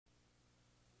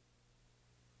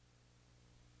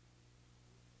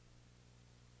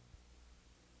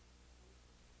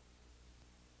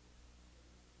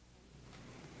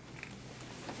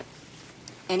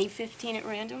Any 15 at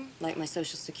random? Like my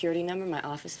social security number, my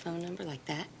office phone number, like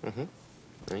that? Mm-hmm.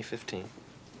 Any 15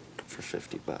 for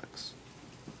 $50.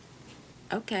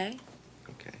 Okay.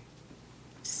 Okay.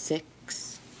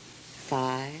 6,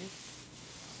 5,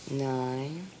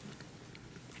 9,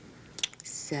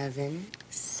 7,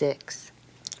 6,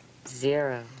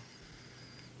 0,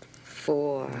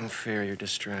 4. Oh, Fair, you're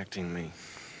distracting me.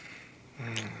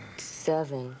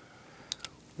 7,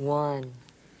 1,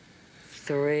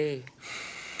 3,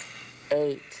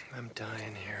 8. I'm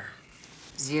dying here.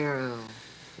 0,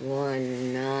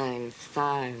 1, 9,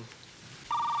 5.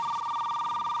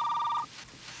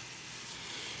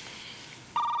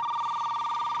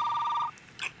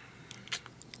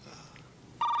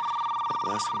 That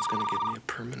last one's gonna give me a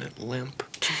permanent limp.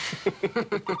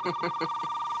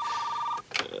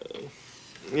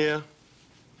 Yeah.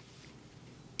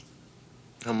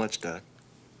 How much, Doc?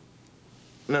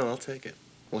 No, I'll take it.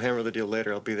 We'll hammer the deal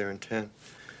later. I'll be there in 10.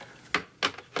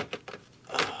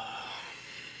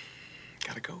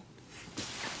 Gotta go.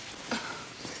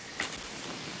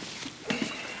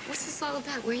 What's this all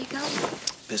about? Where are you going?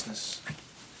 Business.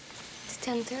 It's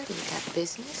 10:30. You got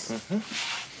business? Mm-hmm.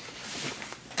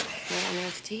 What on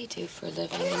earth do you do for a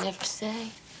living? You never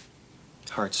say.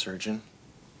 Heart surgeon.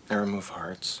 I remove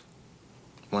hearts.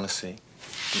 Want to see?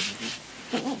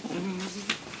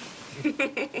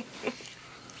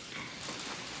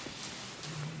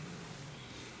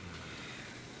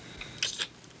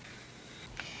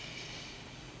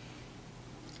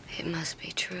 It must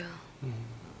be true.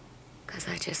 'Cause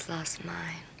I just lost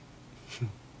mine.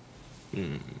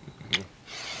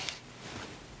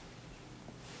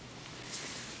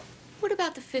 What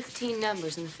about the 15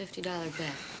 numbers and the $50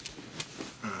 bet?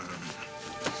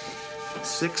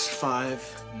 6,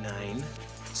 5, 9,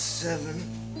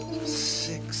 7,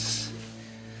 6,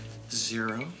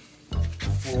 0,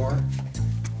 4,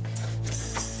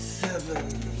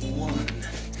 7, 1,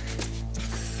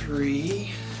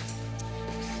 3,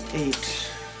 8,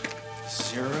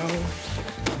 0,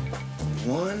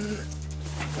 1,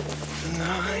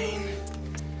 9,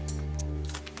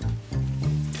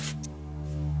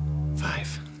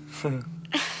 5.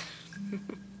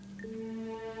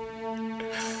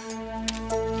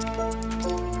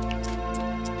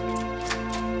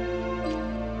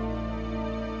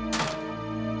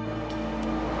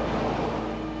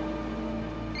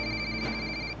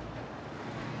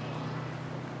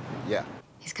 Yeah.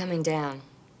 He's coming down.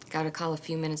 Got a call a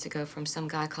few minutes ago from some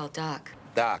guy called Doc.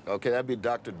 Doc. Okay, that'd be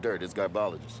Dr. Dirt, his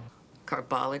garbologist.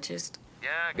 Garbologist?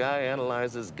 Yeah, guy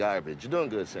analyzes garbage. You're doing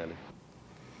good, Sandy.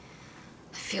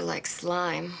 I feel like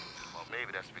slime. Well,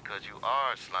 maybe that's because you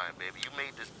are slime, baby. You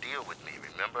made this deal with me,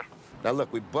 remember? Now,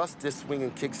 look, we bust this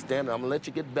swinging kickstand. I'm gonna let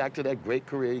you get back to that great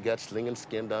career you got slinging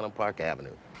skin down on Park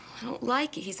Avenue. I don't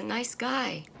like it. He's a nice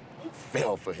guy. You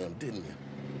fell for him, didn't you?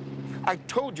 I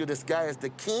told you this guy is the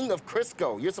king of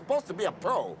Crisco. You're supposed to be a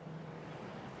pro.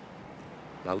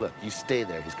 Now, look, you stay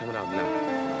there. He's coming out now.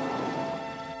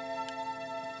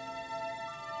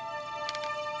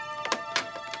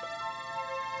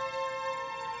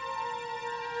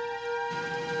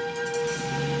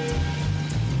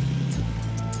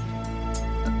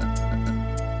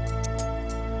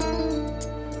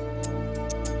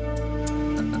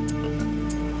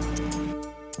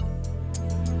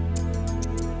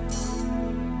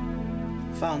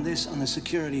 Found this on the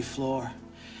security floor.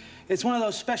 It's one of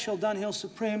those special Dunhill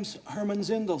Supremes Herman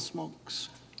Zindel smokes.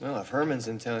 Well, if Herman's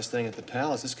in town staying at the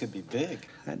Palace, this could be big.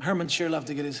 And Herman sure loved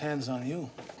to get his hands on you.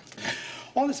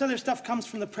 All this other stuff comes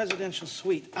from the presidential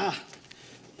suite. Ah.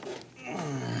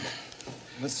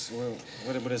 What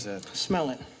is that? Smell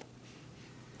it.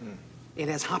 It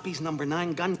has Hoppy's number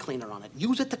 9 gun cleaner on it.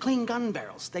 Use it to clean gun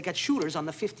barrels. They got shooters on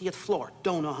the 50th floor.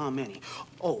 Don't know how many.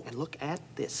 Oh, and look at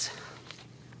this.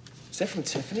 Is that from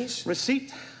Tiffany's?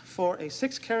 Receipt for a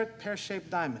 6-carat pear-shaped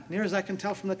diamond. Near as I can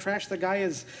tell from the trash, the guy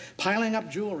is piling up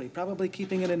jewelry, probably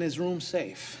keeping it in his room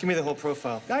safe. Give me the whole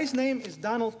profile. Guy's name is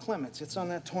Donald Clements. It's on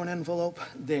that torn envelope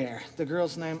there. The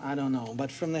girl's name, I don't know.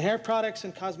 But from the hair products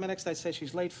and cosmetics, I'd say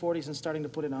she's late 40s and starting to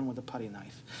put it on with a putty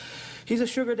knife. He's a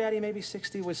sugar daddy, maybe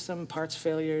 60, with some parts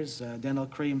failures, dental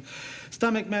cream,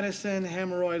 stomach medicine,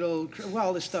 hemorrhoidal, well,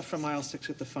 all this stuff from aisle 6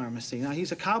 at the pharmacy. Now,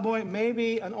 he's a cowboy,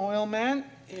 maybe an oil man.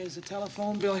 Here's a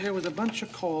telephone bill here with a bunch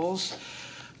of calls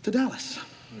to Dallas.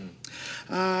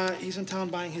 He's in town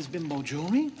buying his bimbo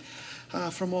jewelry.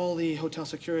 From all the hotel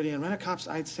security and rent-a-cops,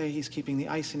 I'd say he's keeping the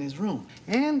ice in his room.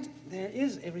 And there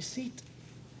is a receipt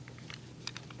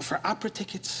for opera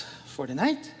tickets for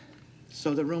tonight,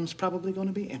 so the room's probably going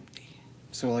to be empty.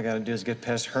 So all I gotta do is get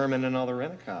past Herman and all the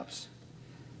rent-a-cops.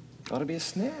 Ought to be a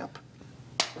snap.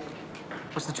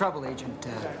 What's the trouble, Agent?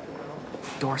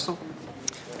 Dorsal?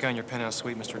 The guy in your penthouse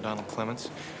suite, Mr. Donald Clements.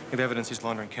 We have evidence he's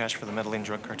laundering cash for the Medellin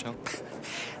drug cartel.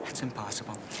 That's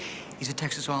impossible. He's a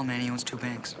Texas oil man. He owns 2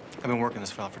 banks. I've been working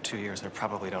this file for 2 years. I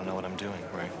probably don't know what I'm doing,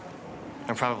 right?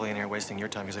 I'm probably in here wasting your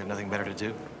time because I have nothing better to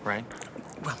do, right?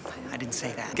 Well, I didn't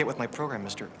say that. Get with my program,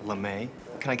 Mr. LeMay.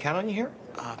 Can I count on you here?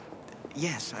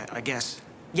 Yes, I guess.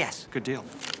 Yes. Good deal.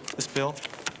 This bill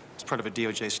is part of a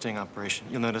DOJ sting operation.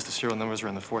 You'll notice the serial numbers are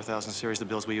in the 4000 series. The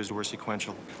bills we used were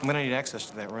sequential. I'm gonna need access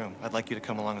to that room. I'd like you to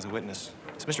come along as a witness.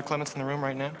 Is Mr. Clements in the room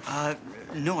right now?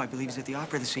 No, I believe he's at the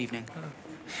opera this evening.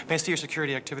 May I see your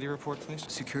security activity report, please?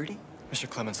 Security? Mr.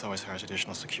 Clements always hires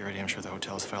additional security. I'm sure the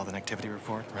hotel's filed an activity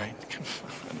report, right? Come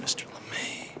on, Mr.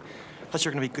 LeMay. Plus,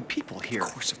 you're gonna be good people here.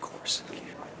 Of course, of course.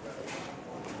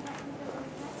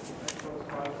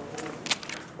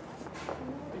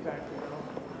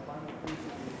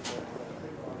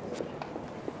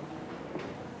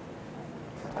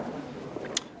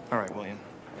 All right, William.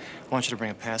 I want you to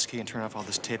bring a passkey and turn off all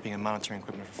this taping and monitoring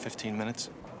equipment for 15 minutes.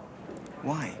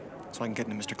 Why? So I can get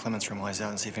into Mr. Clements' room while he's out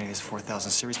and see if any of these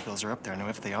 4000 series bills are up there. Now,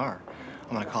 if they are,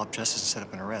 I'm gonna call up justice and set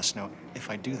up an arrest. Now, if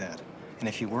I do that, and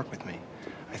if you work with me,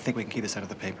 I think we can keep this out of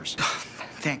the papers.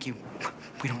 Thank you.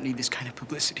 We don't need this kind of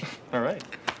publicity. All right,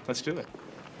 let's do it.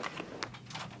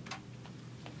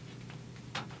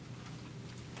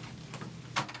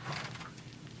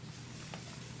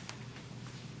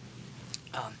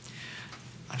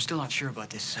 I'm still not sure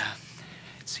about this.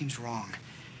 It seems wrong.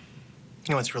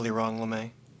 You know what's really wrong, LeMay?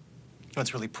 You know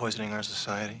what's really poisoning our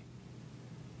society?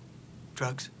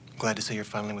 Drugs? I'm glad to see you're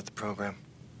finally with the program.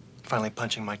 Finally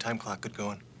punching my time clock. Good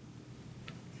going.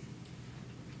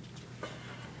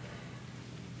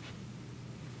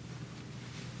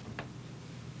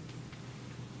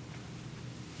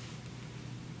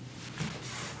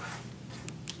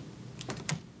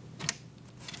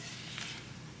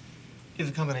 Give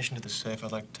the combination to the safe.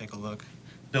 I'd like to take a look.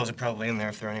 Bills are probably in there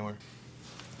if they're anywhere.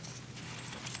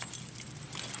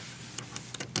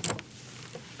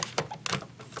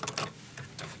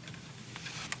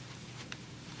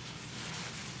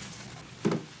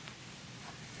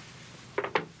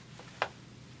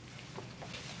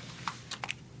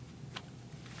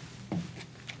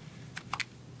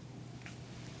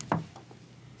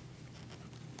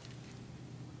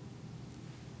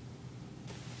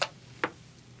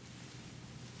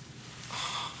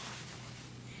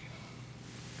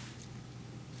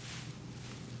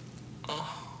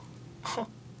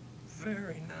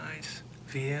 Very nice.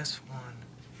 VS1.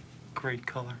 Great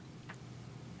color.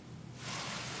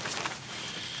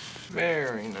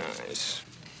 Very nice.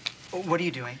 What are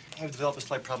you doing? I've developed a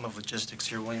slight problem of logistics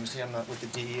here, William. See, I'm not with the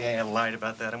DEA. I lied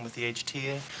about that. I'm with the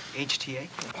HTA. HTA?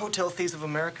 Hotel Thieves of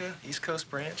America, East Coast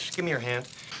branch. Give me your hand.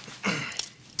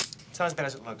 It's not as bad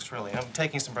as it looks, really. I'm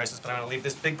taking some bracelets, but I'm gonna leave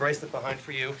this big bracelet behind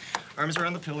for you. Arms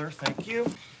around the pillar. Thank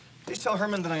you. Please tell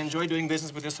Herman that I enjoy doing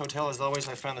business with this hotel. As always,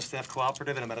 I found the staff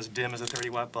cooperative and about as dim as a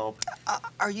 30-watt bulb.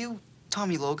 Are you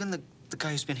Tommy Logan, the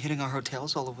guy who's been hitting our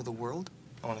hotels all over the world?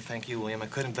 I want to thank you, William. I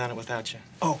couldn't have done it without you.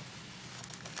 Oh.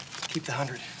 Keep the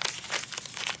 100.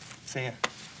 See ya.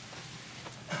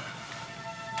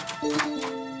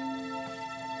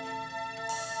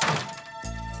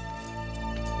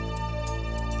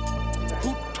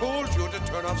 Who told you to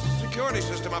turn off the security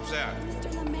system up there?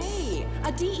 Mr. LeMay,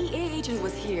 a DEA agent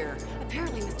was here.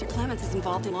 Apparently, Mr. Clements is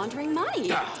involved in laundering money.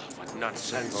 What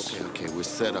nonsense. Okay, we're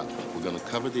set up. We're gonna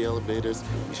cover the elevators.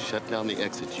 We shut down the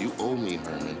exits. You owe me,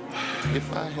 Herman.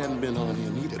 If I hadn't been on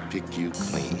him, he'd have picked you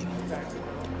clean.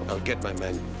 I'll get my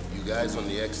men. You guys on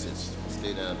the exits,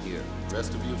 stay down here. The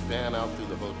rest of you fan out through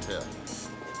the hotel.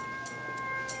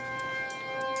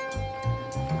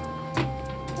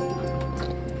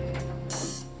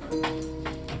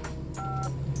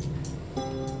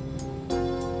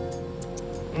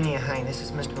 Yeah, hi, this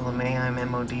is Mr. LeMay. I'm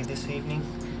MOD this evening.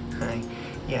 Hi.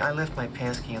 Yeah, I left my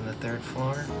passkey on the 3rd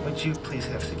floor. Would you please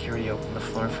have security open the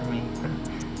floor for me?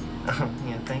 Oh,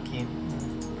 yeah, thank you.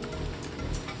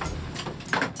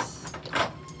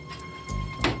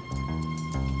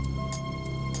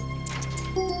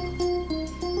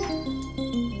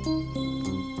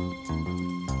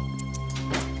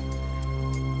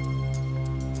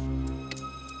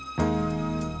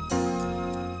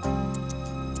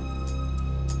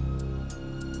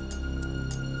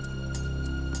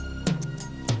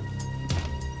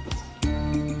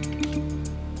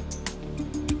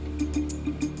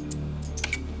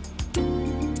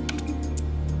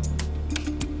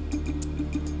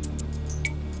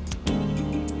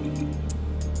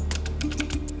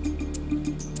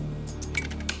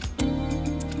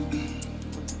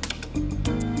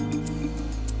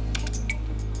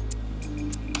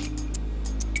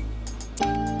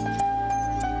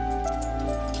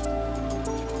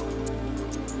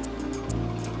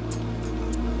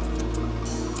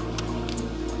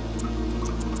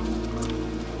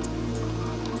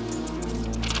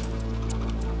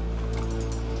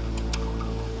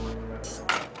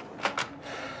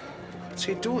 What's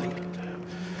he doing?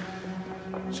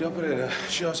 The operator,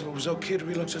 she asked if it was okay to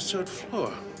relaunch the third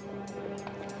floor.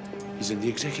 He's in the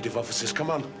executive offices. Come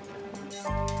on.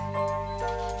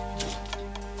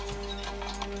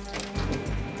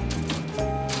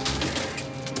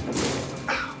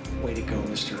 Way to go,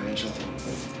 Mr. Angel.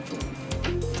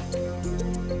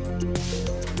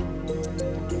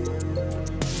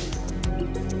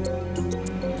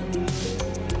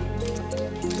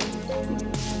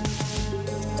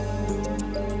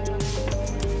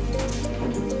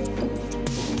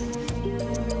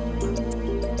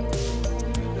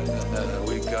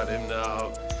 We got him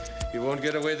now. He won't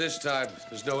get away this time.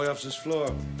 There's no way off this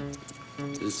floor.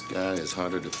 This guy is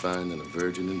harder to find than a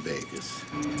virgin in Vegas.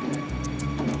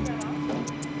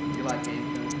 You like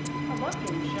game shows? I love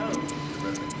game shows.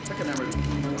 Pick a number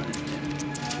between 1 and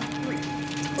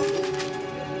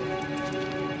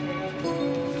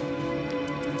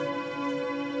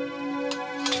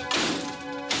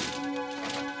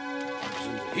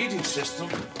 3. Heating system.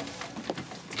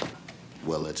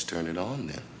 Well, let's turn it on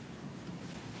then.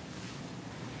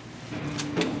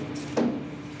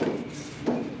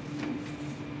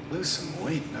 Lose some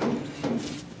weight, no?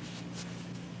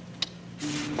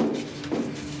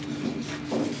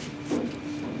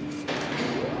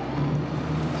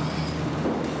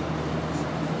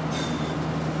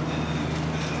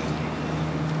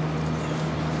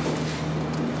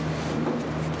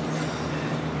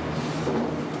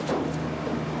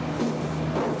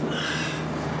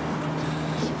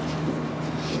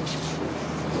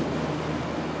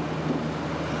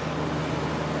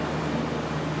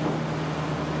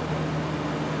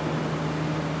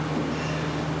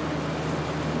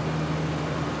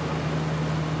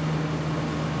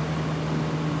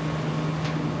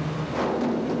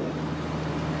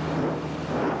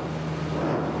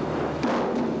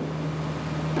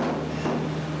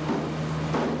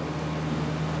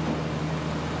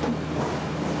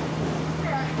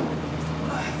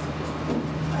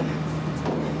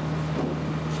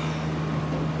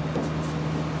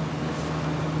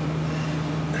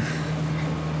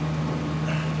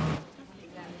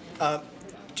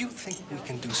 Do you think we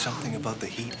can do something about the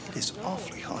heat? It is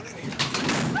awfully hot in here.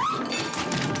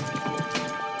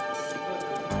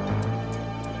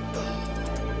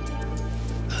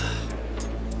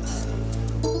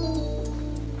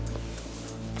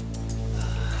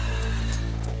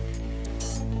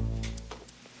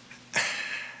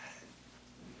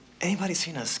 Anybody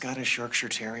seen a Scottish Yorkshire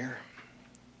Terrier?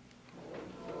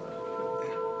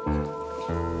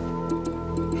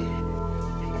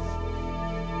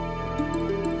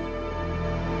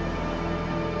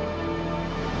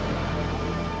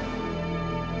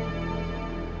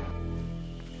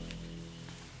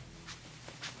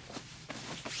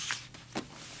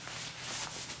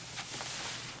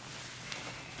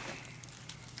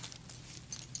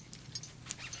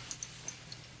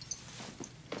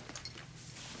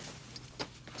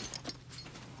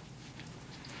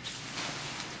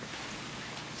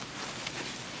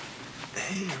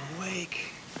 Hey, you're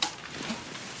awake.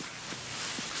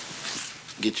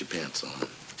 Get your pants on.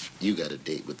 You got a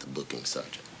date with the booking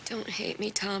sergeant. Don't hate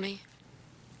me, Tommy.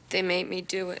 They made me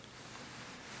do it.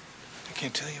 I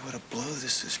can't tell you what a blow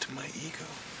this is to my ego.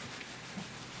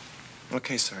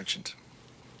 Okay, Sergeant.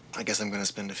 I guess I'm going to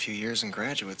spend a few years in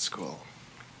graduate school.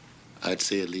 I'd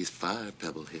say at least 5,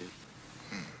 Pebblehead.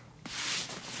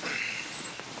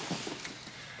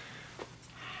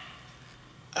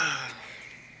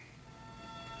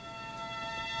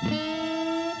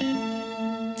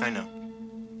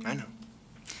 I know.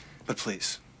 But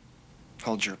please,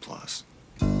 hold your applause.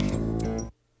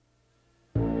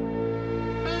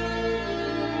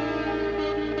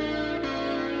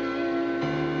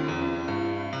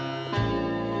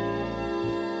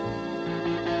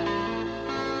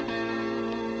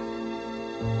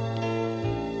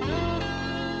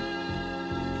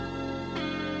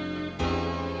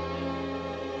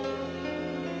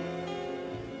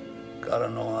 Gotta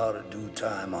know how to do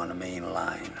time on the main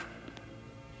line.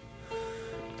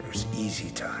 There's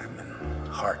easy time and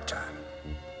hard time.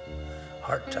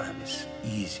 Hard time is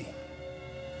easy.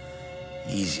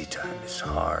 Easy time is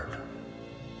hard.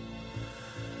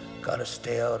 Gotta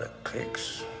stay out of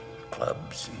cliques,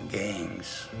 clubs, and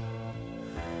gangs.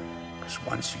 'Cause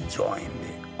once you join,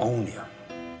 they own you.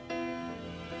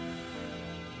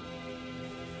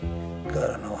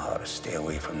 Gotta know how to stay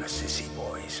away from the sissy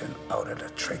boys and out of the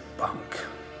trick bunk.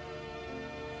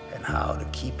 And how to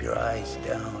keep your eyes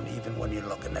down even when you're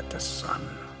looking at the sun.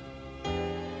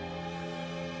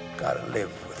 Gotta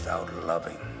live without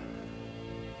loving.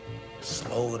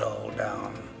 Slow it all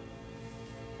down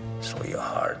so your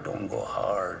heart don't go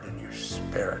hard and your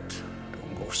spirit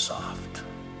go soft.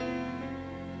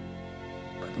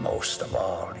 But most of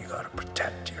all, you gotta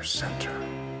protect your center.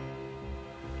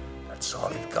 That's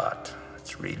all you've got.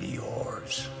 It's really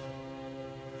yours.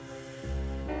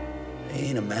 There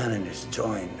ain't a man in this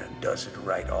joint that does it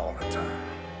right all the time.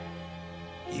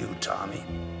 You, Tommy,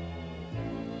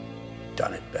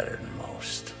 done it better than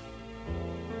most.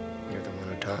 You're the one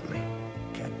who taught me.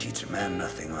 Can't teach a man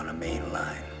nothing on a main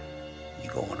line. You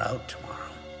going out tomorrow.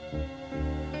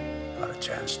 Got a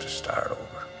chance to start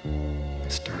over. I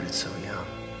started so young.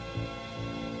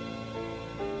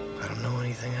 I don't know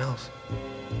anything else.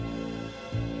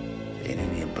 Ain't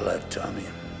in your blood, Tommy.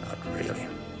 Not really.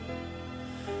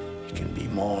 You can be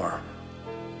more.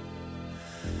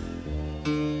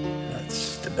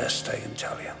 That's the best I can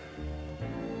tell you.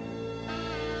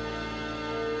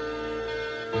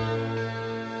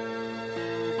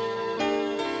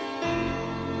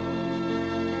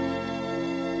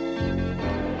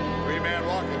 Three-man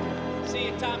walking. See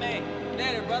you, Tommy.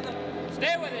 Later, brother.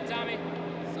 Stay with it, Tommy.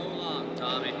 So long,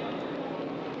 Tommy.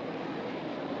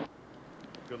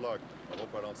 Good luck. I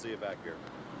hope I don't see you back here.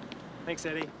 Thanks,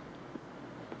 Eddie.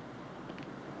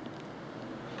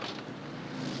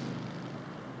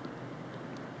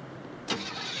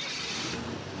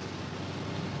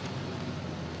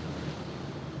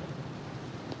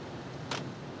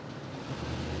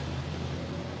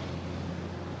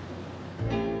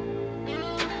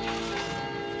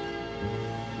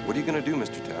 What are you gonna do,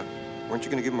 Mr. Taft? Weren't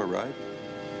you gonna give him a ride?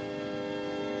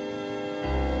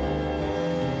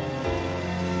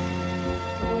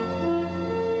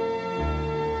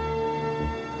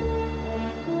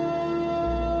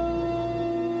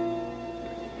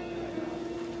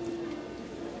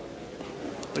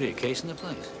 What are you, casing the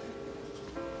place?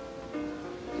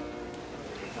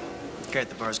 The guy at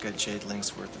the bar's got jade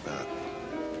links worth about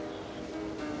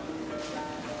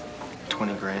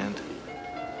 20 grand.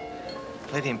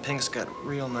 Lady in Pink's got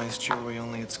real nice jewelry,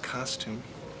 only it's costume.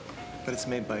 But it's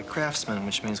made by a craftsman,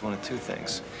 which means one of two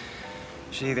things.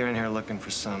 She's either in here looking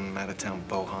for some out-of-town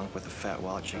bohunk with a fat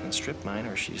wallet she can strip mine,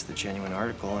 or she's the genuine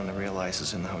article and the real ice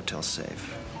is in the hotel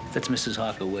safe. That's Mrs.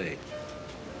 Harker Wade.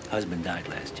 Husband died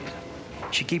last year.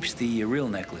 She keeps the real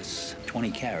necklace,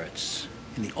 20 carats,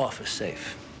 in the office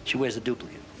safe. She wears a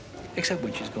duplicate, except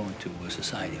when she's going to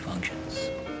society functions.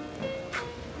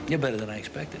 You're better than I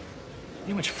expected. You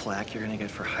know how much flack you're gonna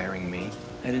get for hiring me?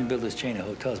 I didn't build this chain of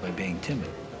hotels by being timid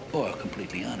or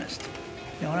completely honest.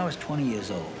 You know, when I was 20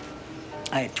 years old,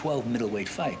 I had 12 middleweight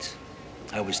fights.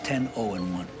 I was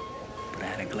 10-0-1, but I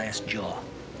had a glass jaw.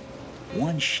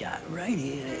 One shot right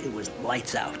here, it was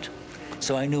lights out.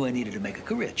 So I knew I needed to make a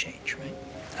career change, right?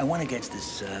 I went against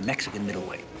this Mexican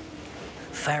middleweight,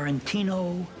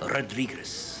 Farentino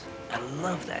Rodriguez. I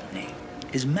love that name.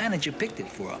 His manager picked it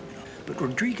for him, you know. But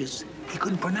Rodriguez, he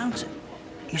couldn't pronounce it.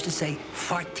 He used to say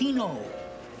Fartino.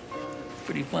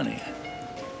 Pretty funny.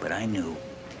 But I knew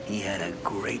he had a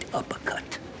great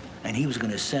uppercut, and he was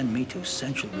gonna send me to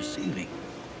central receiving.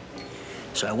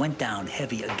 So I went down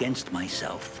heavy against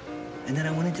myself, and then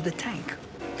I went into the tank.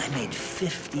 I made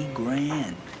 50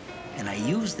 grand, and I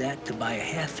used that to buy a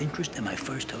half interest in my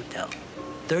first hotel,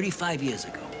 35 years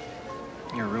ago.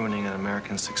 You're ruining an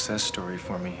American success story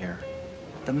for me here.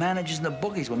 The managers and the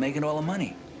bookies were making all the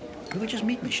money. We were just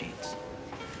meat machines.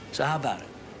 So how about it?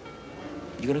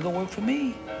 You gonna go work for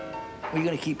me, or you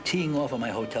gonna keep teeing off on my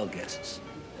hotel guests?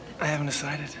 I haven't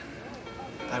decided.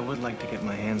 I would like to get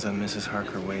my hands on Mrs.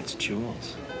 Harker Wade's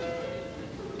jewels.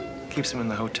 Keeps them in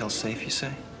the hotel safe, you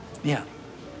say? Yeah.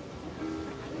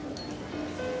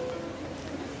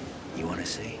 You wanna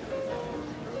see?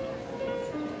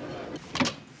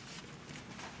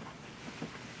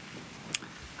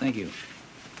 Thank you.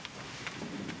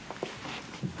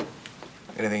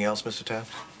 Anything else, Mr.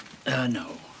 Taft?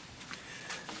 No.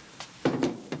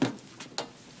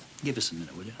 Give us a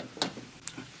minute, will you?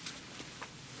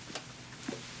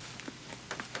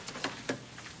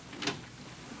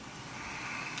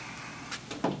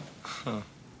 Huh.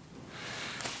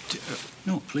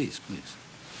 No, please, please.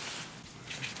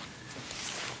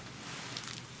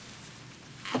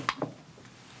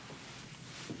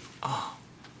 Oh.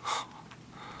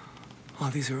 Oh,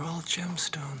 these are all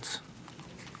gemstones.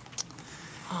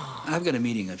 Oh. I've got a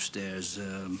meeting upstairs.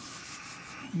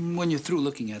 When you're through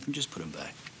looking at them, just put them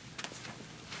back.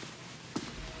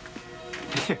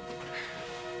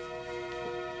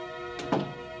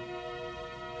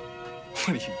 What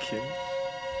are you kidding?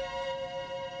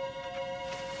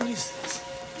 What is this?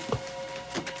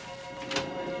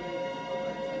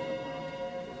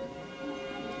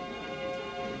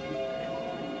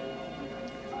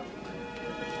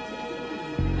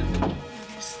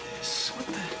 What is this? What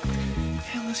the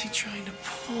hell is he trying to to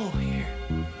pull here?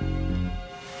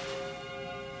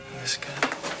 This guy.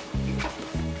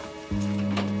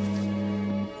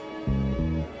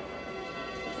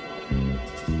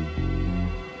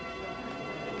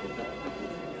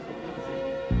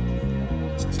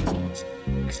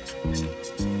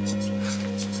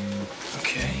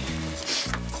 Okay.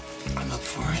 I'm up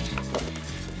for it.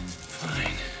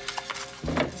 Fine.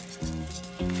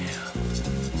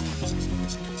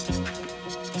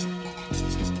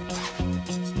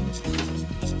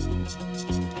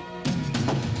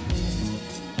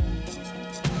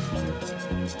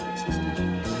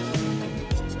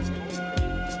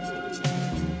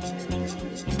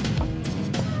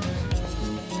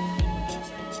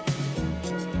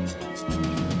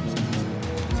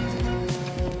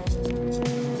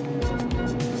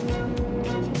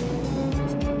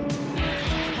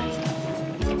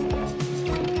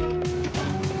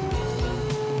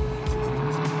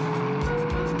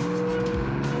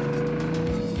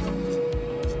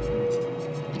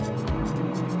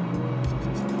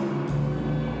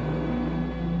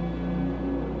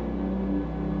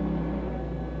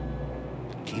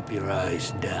 Keep your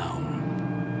eyes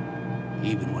down,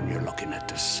 even when you're looking at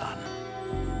the sun.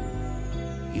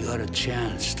 You got a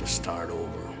chance to start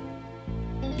over.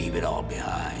 Leave it all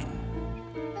behind.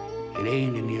 It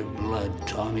ain't in your blood,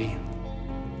 Tommy.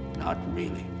 Not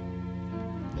really.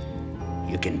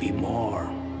 You can be more.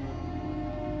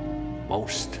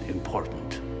 Most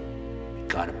important, you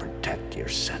gotta protect your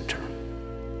center.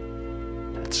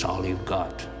 That's all you've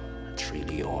got. It's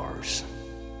really yours.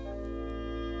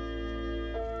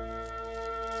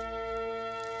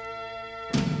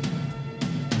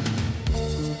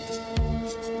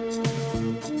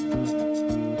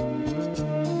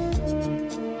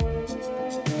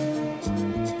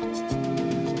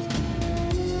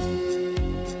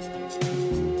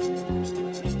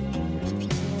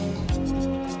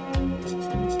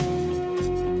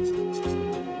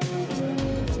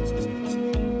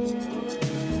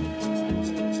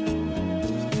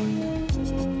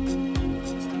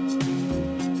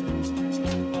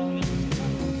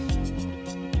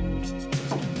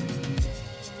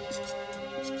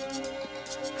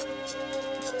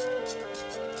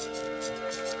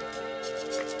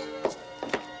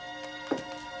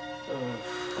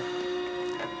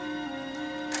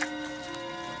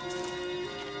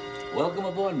 Welcome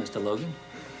aboard, Mr. Logan.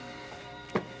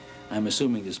 I'm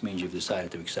assuming this means you've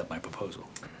decided to accept my proposal.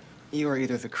 You are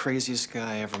either the craziest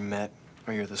guy I ever met,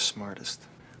 or you're the smartest.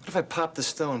 What if I popped the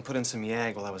stone and put in some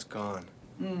yag while I was gone?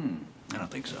 I don't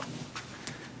think so.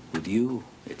 With you,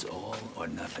 it's all or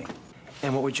nothing.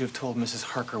 And what would you have told Mrs.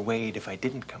 Harker Wade if I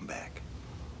didn't come back?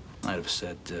 I'd have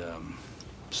said,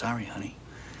 sorry, honey.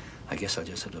 I guess I'll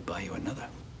just have to buy you another.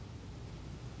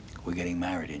 We're getting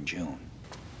married in June.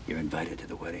 You're invited to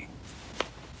the wedding.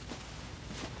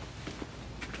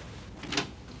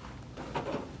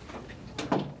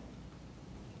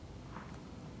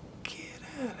 Get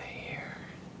out of here.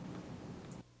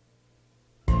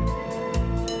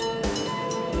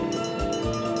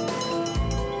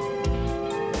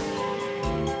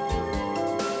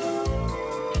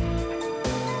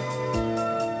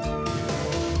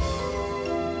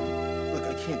 Look,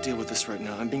 I can't deal with this right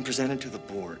now. I'm being presented to the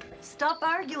board. Stop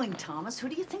arguing, Thomas. Who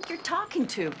do you think you're talking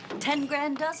to? 10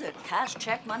 grand does it. Cash,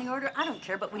 check, money order, I don't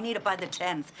care, but we need it by the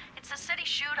 10th. It's a city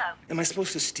shootout. Am I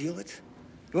supposed to steal it?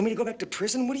 You want me to go back to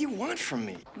prison? What do you want from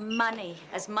me? Money,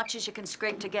 as much as you can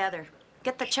scrape together.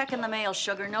 Get the check in the mail,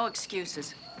 sugar, no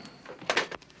excuses.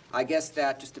 I guess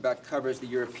that just about covers the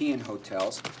European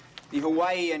hotels. The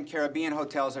Hawaii and Caribbean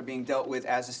hotels are being dealt with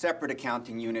as a separate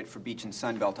accounting unit for beach and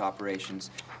Sunbelt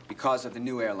operations because of the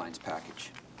new airlines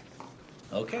package.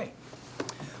 Okay.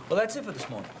 Well, that's it for this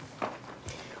morning.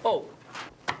 Oh,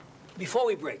 before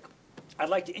we break, I'd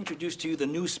like to introduce to you the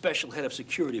new special head of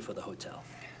security for the hotel.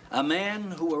 A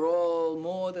man who we're all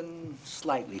more than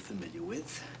slightly familiar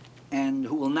with, and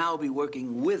who will now be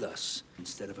working with us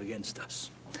instead of against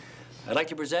us. I'd like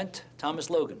to present Thomas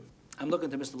Logan. I'm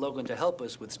looking to Mr. Logan to help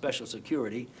us with special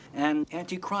security and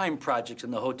anti-crime projects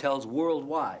in the hotels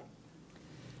worldwide.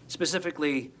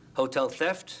 Specifically, hotel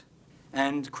theft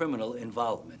and criminal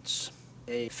involvements.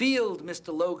 A field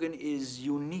Mr. Logan is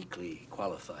uniquely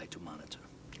qualified to monitor.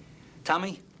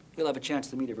 Tommy, you'll have a chance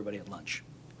to meet everybody at lunch.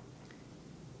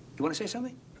 You want to say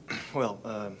something? Well,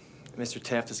 Mr.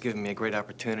 Taft has given me a great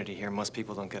opportunity here. Most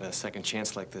people don't get a second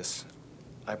chance like this.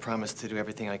 I promise to do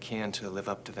everything I can to live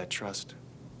up to that trust.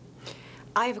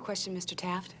 I have a question, Mr.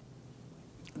 Taft.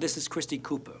 This is Christy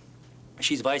Cooper.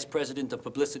 She's Vice President of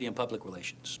Publicity and Public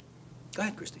Relations. Go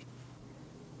ahead, Christy.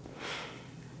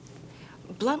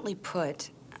 Bluntly put,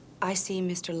 I see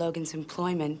Mr. Logan's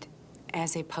employment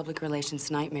as a public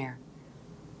relations nightmare.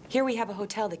 Here we have a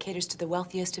hotel that caters to the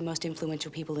wealthiest and most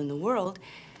influential people in the world,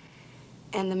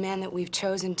 and the man that we've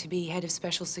chosen to be head of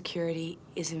special security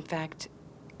is, in fact,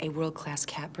 a world-class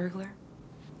cat burglar.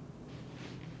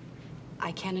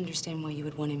 I can't understand why you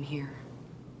would want him here.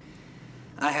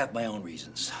 I have my own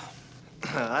reasons.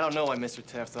 I don't know why Mr.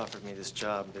 Taft offered me this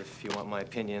job. If you want my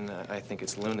opinion, I think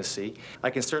it's lunacy. I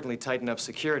can certainly tighten up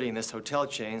security in this hotel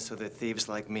chain so that thieves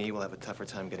like me will have a tougher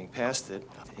time getting past it.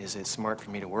 Is it smart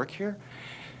for me to work here?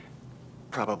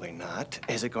 Probably not.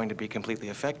 Is it going to be completely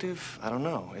effective? I don't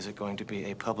know. Is it going to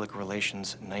be a public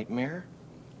relations nightmare?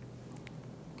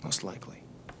 Most likely.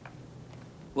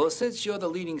 Well, since you're the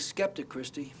leading skeptic,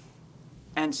 Christie,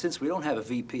 and since we don't have a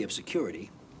VP of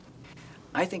security,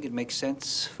 I think it makes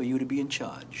sense for you to be in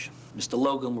charge. Mr.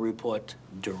 Logan will report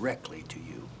directly to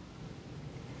you.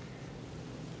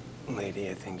 Lady,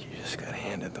 I think you just got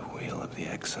handed the wheel of the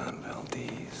Exxon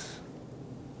Valdez.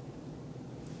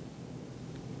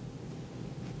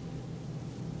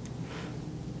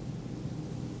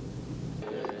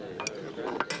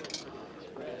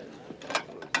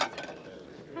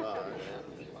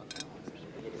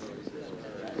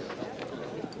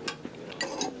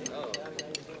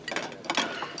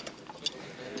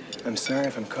 I'm sorry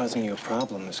if I'm causing you a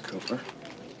problem, Miss Cooper.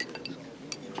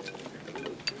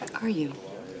 Are you?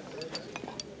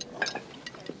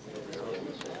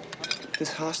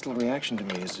 This hostile reaction to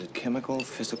me, is it chemical,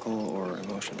 physical, or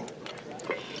emotional?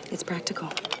 It's practical.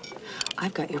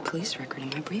 I've got your police record in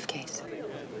my briefcase.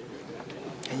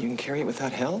 And you can carry it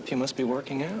without help? You must be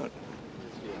working out.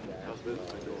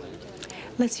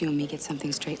 Let's you and me get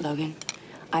something straight, Logan.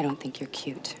 I don't think you're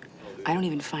cute. I don't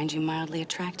even find you mildly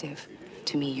attractive.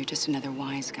 To me, you're just another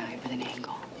wise guy with an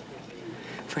angle.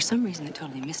 For some reason that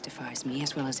totally mystifies me,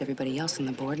 as well as everybody else on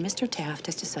the board, Mr. Taft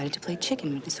has decided to play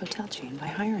chicken with this hotel chain by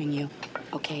hiring you.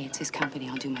 Okay, it's his company.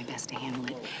 I'll do my best to handle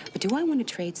it. But do I want to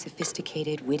trade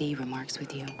sophisticated, witty remarks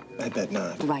with you? I bet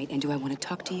not. Right, and do I want to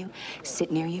talk to you,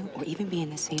 sit near you, or even be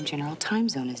in the same general time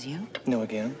zone as you? No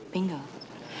again? Bingo.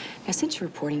 Now, since you're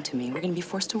reporting to me, we're going to be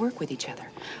forced to work with each other.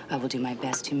 I will do my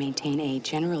best to maintain a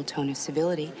general tone of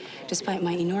civility, despite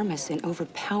my enormous and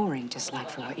overpowering dislike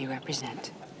for what you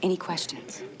represent. Any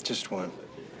questions? Just one.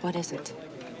 What is it?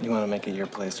 You want to make it your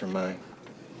place or mine?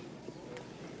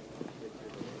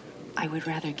 I would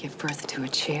rather give birth to a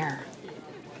chair.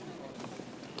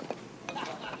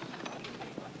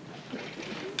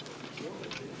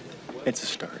 It's a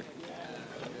start.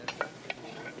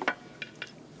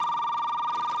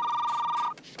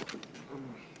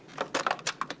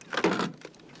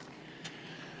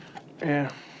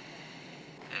 Yeah.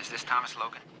 Is this Thomas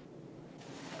Logan?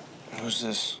 Who's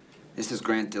this? This is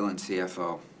Grant Dillon,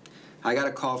 CFO. I got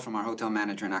a call from our hotel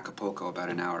manager in Acapulco about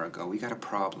an hour ago. We got a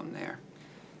problem there.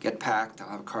 Get packed. I'll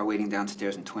have a car waiting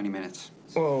downstairs in 20 minutes.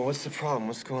 Whoa, what's the problem?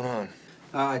 What's going on?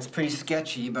 It's pretty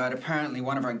sketchy, but apparently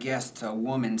one of our guests, a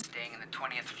woman staying in the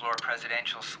 20th floor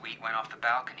presidential suite, went off the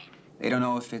balcony. They don't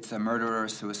know if it's a murder or a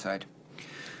suicide.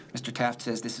 Mr. Taft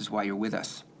says this is why you're with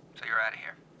us. So you're out of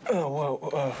here. Oh,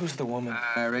 whoa, who's the woman?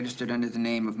 Registered under the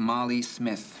name of Molly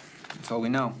Smith. That's all we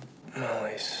know.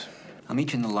 Molly's. I'll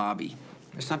meet you in the lobby.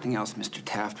 There's something else Mr.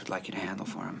 Taft would like you to handle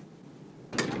for him.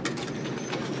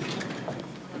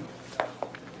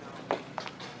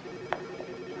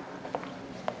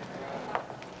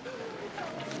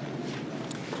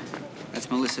 That's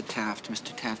Melissa Taft,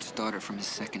 Mr. Taft's daughter from his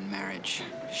second marriage.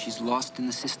 She's lost in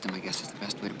the system, I guess is the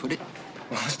best way to put it.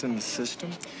 Lost in the system?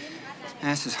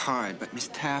 This is hard, but Miss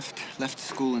Taft left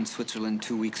school in Switzerland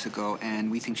 2 weeks ago, and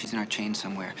we think she's in our chain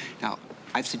somewhere. Now,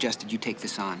 I've suggested you take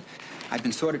this on. I've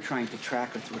been sort of trying to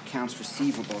track her through accounts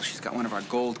receivable. She's got one of our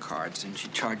gold cards, and she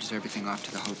charges everything off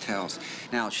to the hotels.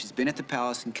 Now, she's been at the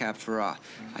Palace in Cap Ferrat.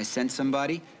 I sent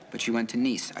somebody, but she went to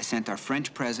Nice. I sent our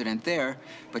French president there,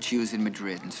 but she was in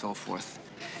Madrid, and so forth.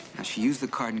 Now, she used the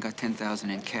card and got $10,000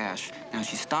 in cash. Now,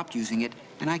 she stopped using it,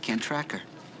 and I can't track her.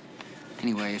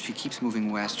 Anyway, if she keeps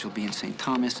moving west, she'll be in St.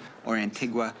 Thomas or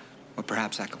Antigua or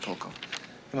perhaps Acapulco.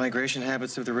 The migration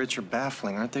habits of the rich are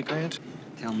baffling, aren't they, Grant?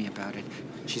 Tell me about it.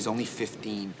 She's only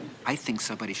 15. I think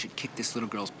somebody should kick this little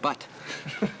girl's butt.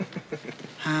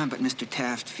 But Mr.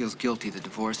 Taft feels guilty, the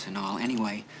divorce and all.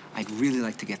 Anyway, I'd really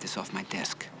like to get this off my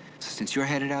desk. So since you're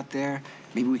headed out there,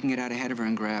 maybe we can get out ahead of her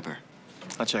and grab her.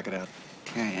 I'll check it out.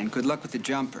 Okay, and good luck with the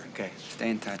jumper. Okay. Stay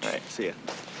in touch. All right, see ya.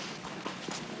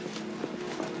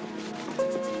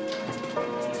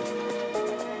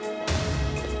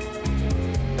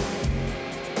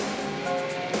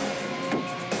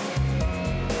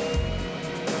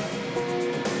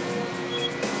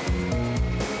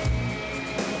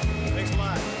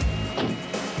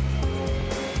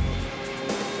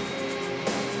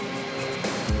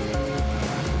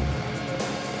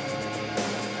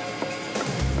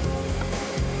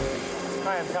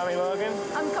 I'm Tommy Logan.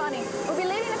 I'm Connie. We'll be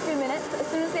leaving in a few minutes, as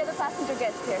soon as the other passenger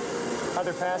gets here.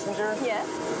 Other passenger? Yes.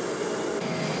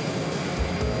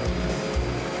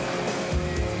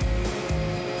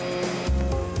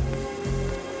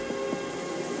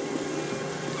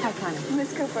 Hi, Connie.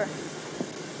 Miss Cooper.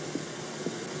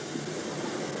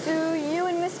 Do you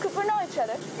and Miss Cooper know each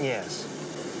other? Yes.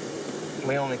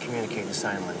 We only communicate in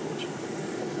sign language.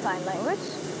 Sign language?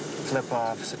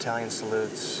 Flip-offs, Italian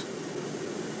salutes.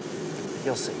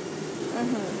 You'll see.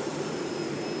 Mm-hmm.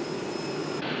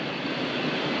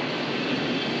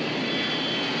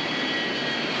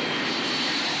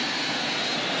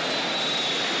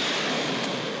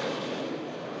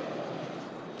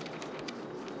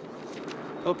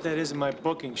 Hope that isn't my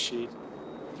booking sheet.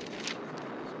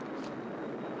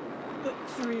 The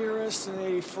 3 arrests in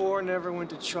 '84 never went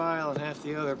to trial, and half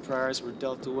the other priors were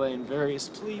dealt away in various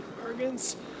plea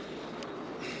bargains.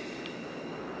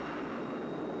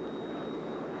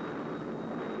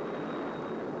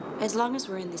 As long as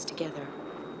we're in this together,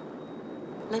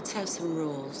 let's have some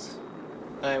rules.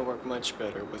 I work much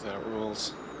better without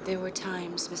rules. There were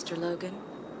times, Mr. Logan,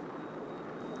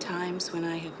 times when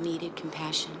I have needed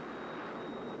compassion.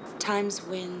 Times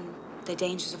when the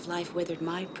dangers of life withered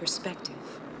my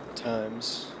perspective.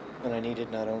 Times when I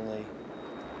needed not only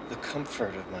the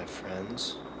comfort of my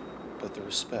friends, but the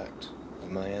respect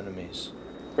of my enemies.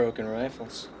 Broken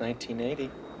Rifles, 1980,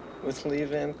 with Lee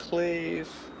Van Cleave.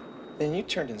 Then you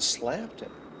turned and slapped him,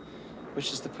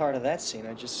 which is the part of that scene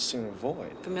I'd just as soon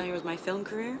avoid. Familiar with my film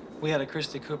career? We had a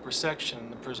Christy Cooper section in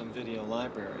the prison video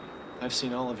library. I've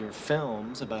seen all of your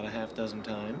films about a half-dozen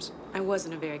times. I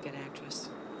wasn't a very good actress.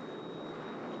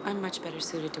 I'm much better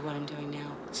suited to what I'm doing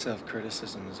now.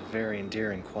 Self-criticism is a very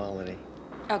endearing quality.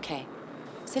 Okay.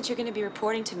 Since you're going to be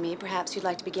reporting to me, perhaps you'd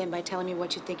like to begin by telling me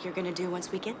what you think you're going to do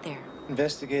once we get there.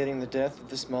 Investigating the death of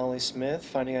this Molly Smith,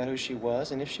 finding out who she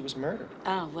was and if she was murdered.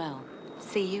 Oh, well.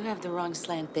 See, you have the wrong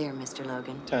slant there, Mr.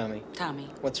 Logan. Tommy. Tommy.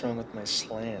 What's wrong with my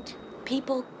slant?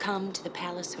 People come to the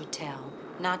Palace Hotel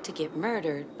not to get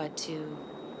murdered, but to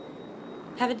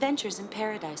have adventures in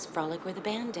paradise, frolic with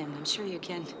abandon. I'm sure you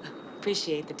can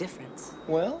appreciate the difference.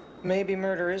 Well, maybe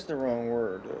murder is the wrong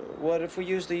word. What if we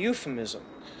use the euphemism?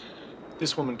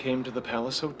 This woman came to the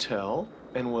Palace Hotel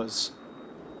and was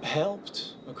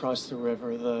helped across the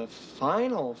river. The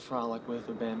final frolic with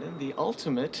abandon, the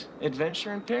ultimate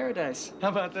adventure in paradise. How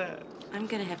about that? I'm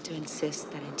gonna have to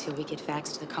insist that until we get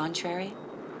facts to the contrary,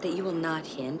 that you will not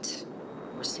hint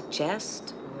or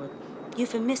suggest or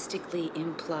euphemistically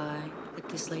imply that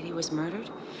this lady was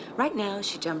murdered. Right now,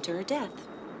 she jumped to her death,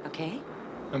 okay?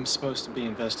 I'm supposed to be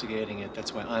investigating it.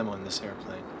 That's why I'm on this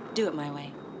airplane. Do it my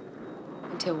way.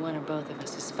 Until one or both of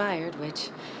us is fired, which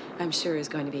I'm sure is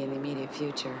going to be in the immediate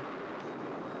future.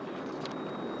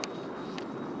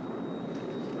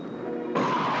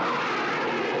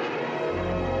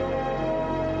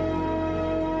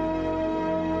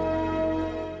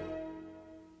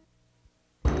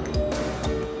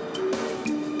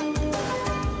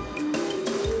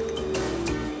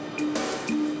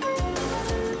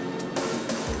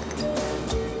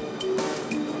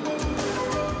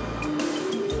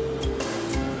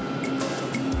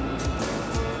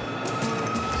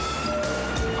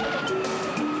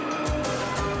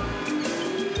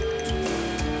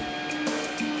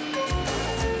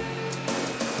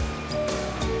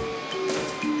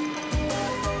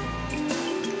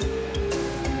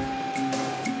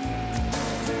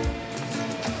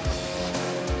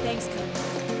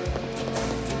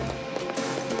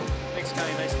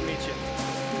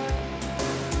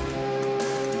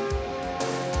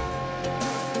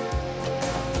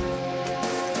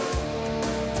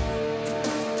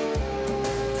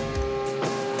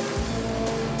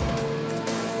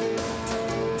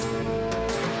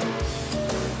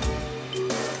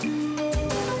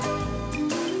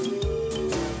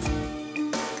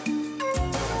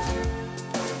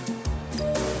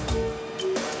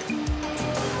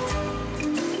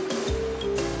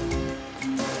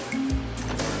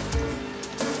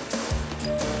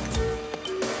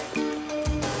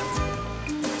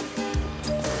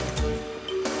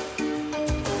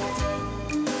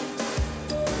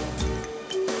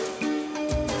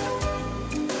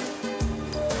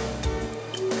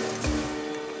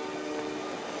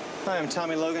 Hi, I'm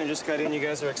Tommy Logan. I just got in. You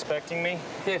guys are expecting me?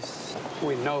 Yes,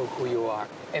 we know who you are.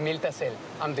 Emile Tassel.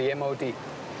 I'm the MOD.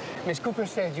 Miss Cooper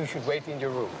said you should wait in your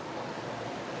room.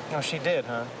 Oh, she did,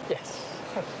 huh? Yes.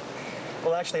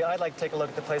 Well, actually, I'd like to take a look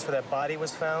at the place where that body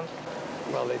was found.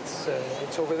 Well, it's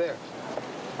over there.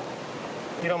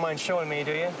 You don't mind showing me,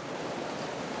 do you?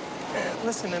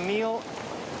 Listen, Emile,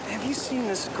 Have you seen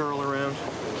this girl around?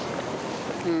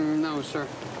 No, sir.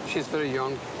 She's very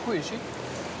young. Who is she?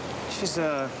 She's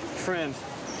a friend.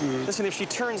 Listen, if she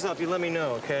turns up, you let me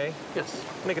know, okay? Yes.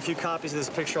 Make a few copies of this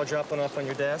picture. I'll drop one off on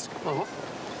your desk.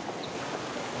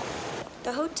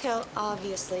 The hotel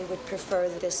obviously would prefer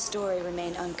that this story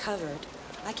remain uncovered.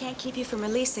 I can't keep you from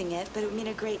releasing it, but it would mean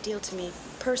a great deal to me,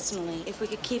 personally, if we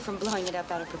could keep from blowing it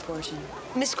up out of proportion.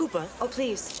 Miss Cooper? Oh,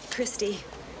 please, Christy.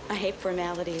 I hate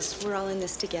formalities. We're all in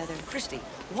this together. Christy,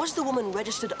 was the woman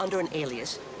registered under an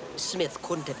alias? Smith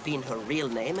couldn't have been her real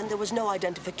name, and there was no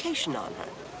identification on her.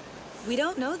 We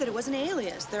don't know that it was an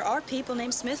alias. There are people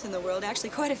named Smith in the world,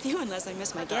 actually quite a few, unless I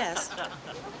miss my guess.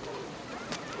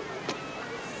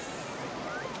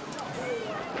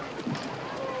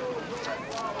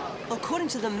 According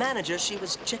to the manager, she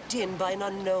was checked in by an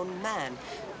unknown man.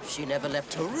 She never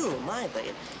left her room, either.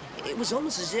 It was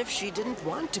almost as if she didn't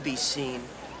want to be seen.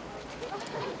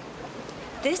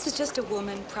 This was just a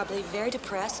woman, probably very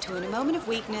depressed, who in a moment of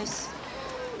weakness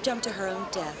jumped to her own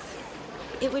death.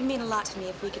 It would mean a lot to me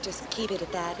if we could just keep it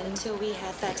at that until we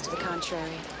have facts to the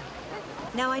contrary.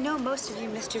 Now, I know most of you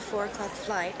missed your 4 o'clock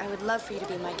flight. I would love for you to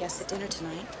be my guest at dinner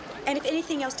tonight. And if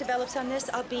anything else develops on this,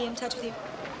 I'll be in touch with you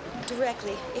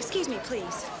directly. Excuse me,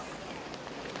 please.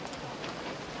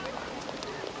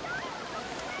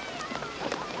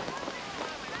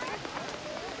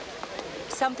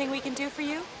 Something we can do for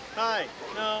you? Hi.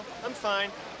 No, I'm fine.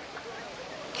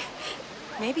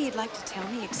 Maybe you'd like to tell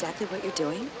me exactly what you're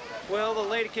doing? Well, the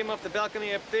lady came off the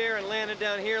balcony up there and landed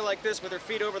down here like this with her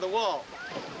feet over the wall.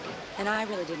 And I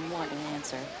really didn't want an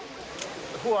answer.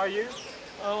 Who are you?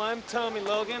 Oh, I'm Tommy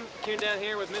Logan. Came down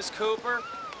here with Miss Cooper.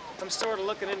 I'm sort of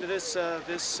looking into this,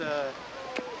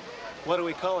 what are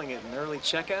we calling it, an early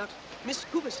checkout? Miss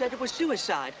Cooper said it was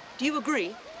suicide. Do you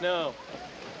agree? No.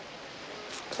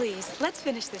 Please, let's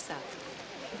finish this up.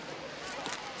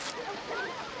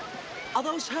 Are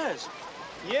those hers?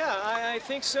 Yeah, I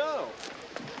think so.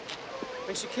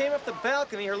 When she came up the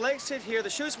balcony, her legs hit here, the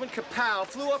shoes went kapow,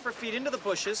 flew off her feet into the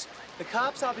bushes. The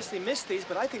cops obviously missed these,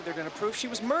 but I think they're gonna prove she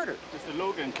was murdered. Mr.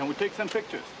 Logan, can we take some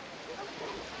pictures?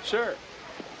 Sure.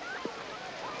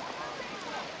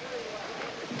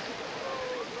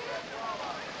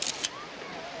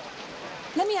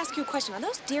 Let me ask you a question. Are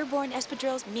those Dearborn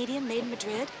espadrilles medium made in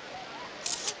Madrid?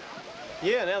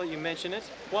 Yeah, now that you mention it.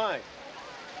 Why?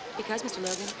 Because, Mr.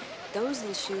 Logan, those are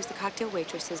the shoes the cocktail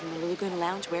waitresses in the Lagoon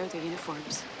Lounge wear with their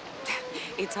uniforms.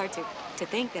 It's hard to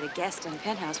think that a guest in a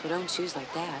penthouse would own shoes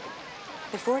like that.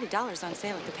 They're $40 on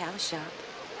sale at the Palace shop.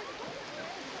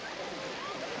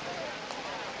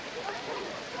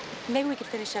 Maybe we could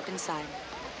finish up inside.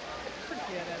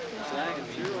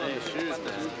 Shoes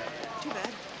now. Too bad.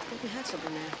 I think we had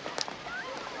something there.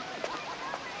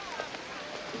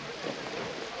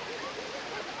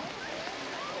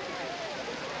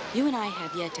 You and I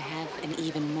have yet to have an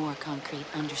even more concrete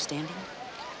understanding.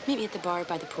 Meet me at the bar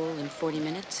by the pool in 40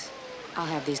 minutes. I'll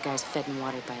have these guys fed and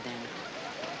watered by then.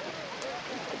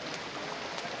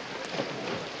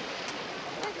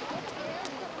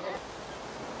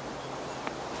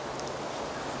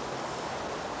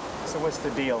 So what's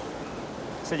the deal?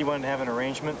 Said you wanted to have an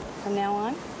arrangement? From now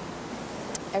on,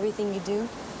 everything you do,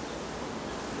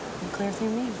 you clear through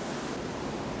me.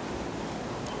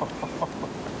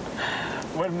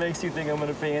 What makes you think I'm going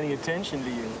to pay any attention to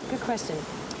you? Good question.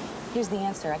 Here's the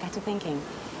answer. I got to thinking.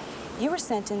 You were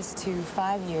sentenced to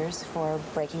 5 years for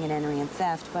breaking and entering and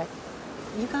theft, but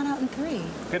you got out in 3.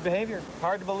 Good behavior.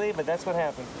 Hard to believe, but that's what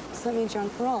happened. So that means you're on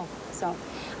parole. So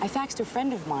I faxed a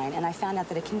friend of mine, and I found out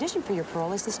that a condition for your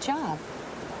parole is this job.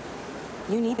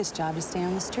 You need this job to stay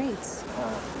on the streets.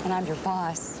 And I'm your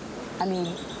boss. I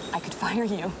mean, I could fire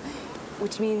you,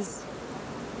 which means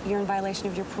you're in violation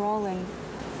of your parole and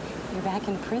you're back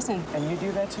in prison. And you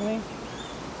do that to me?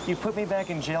 You put me back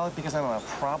in jail because I'm a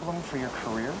problem for your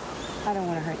career? I don't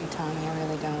want to hurt you, Tommy. I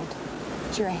really don't.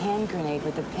 But you're a hand grenade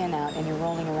with the pin out and you're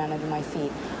rolling around under my feet.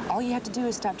 All you have to do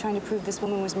is stop trying to prove this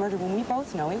woman was murdered when we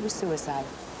both know it was suicide.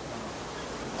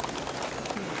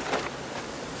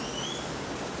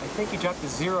 I think you dropped the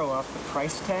 0 off the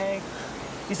price tag.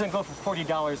 These don't go for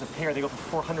 $40 a pair. They go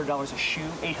for $400 a shoe,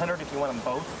 $800 if you want them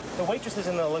both. The waitresses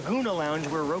in the Laguna Lounge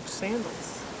wear rope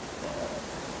sandals.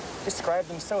 Described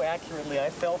them so accurately,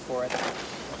 I fell for it.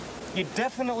 You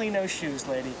definitely know shoes,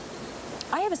 lady.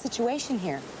 I have a situation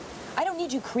here. I don't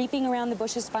need you creeping around the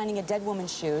bushes finding a dead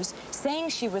woman's shoes, saying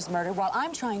she was murdered while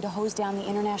I'm trying to hose down the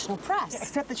international press. Yeah,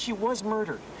 except that she was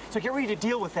murdered. So get ready to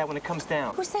deal with that when it comes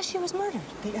down. Who says she was murdered?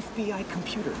 The FBI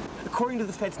computer. According to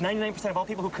the feds, 99% of all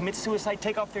people who commit suicide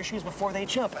take off their shoes before they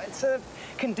jump. It's a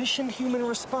conditioned human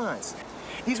response.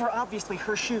 These were obviously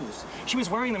her shoes. She was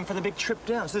wearing them for the big trip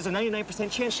down, so there's a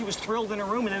 99% chance she was thrilled in her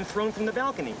room and then thrown from the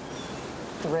balcony.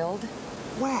 Thrilled?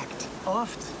 Whacked,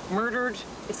 offed, murdered.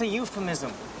 It's a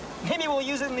euphemism. Maybe we'll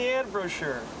use it in the ad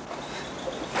brochure.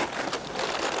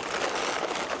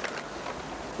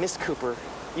 Miss Cooper,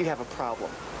 you have a problem.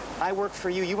 I work for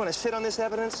you. You want to sit on this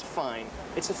evidence? Fine.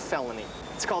 It's a felony.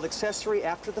 It's called accessory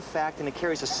after the fact, and it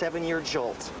carries a 7-year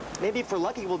jolt. Maybe if we're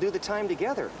lucky, we'll do the time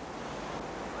together.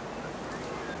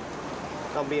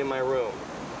 I'll be in my room.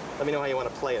 Let me know how you want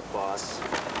to play it, boss.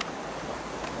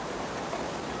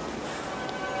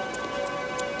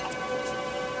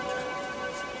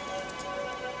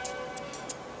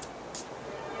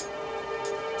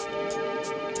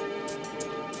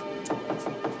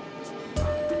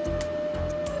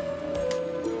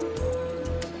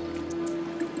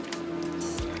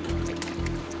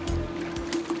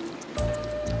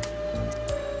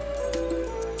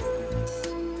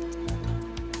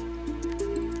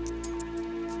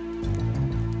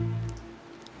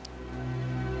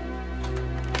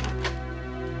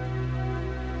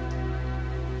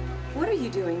 What are you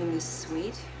doing in this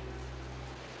suite?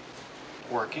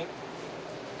 Working.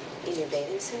 In your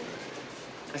bathing suit?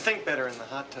 I think better in the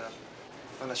hot tub.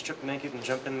 Want to strip naked and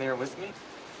jump in there with me?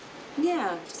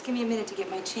 Yeah, just give me a minute to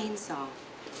get my chainsaw.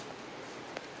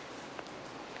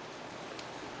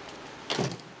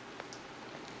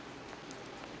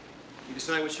 You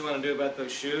decide what you want to do about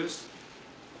those shoes?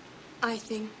 I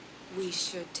think we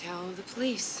should tell the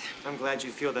police. I'm glad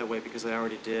you feel that way because I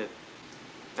already did.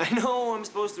 I know I'm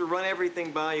supposed to run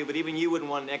everything by you, but even you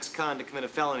wouldn't want an ex-con to commit a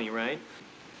felony, right?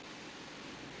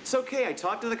 It's okay. I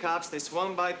talked to the cops. They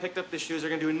swung by, picked up the shoes. They're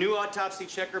going to do a new autopsy,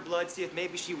 check her blood, see if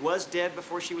maybe she was dead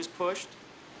before she was pushed.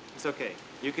 It's okay.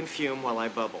 You can fume while I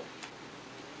bubble.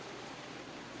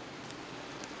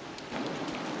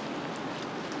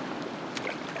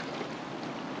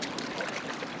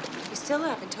 You still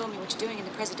up and told me what you're doing in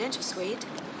the presidential suite.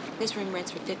 This room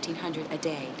rents for $1,500 a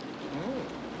day.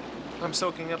 I'm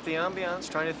soaking up the ambiance,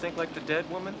 trying to think like the dead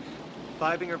woman,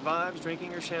 vibing her vibes,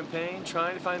 drinking her champagne,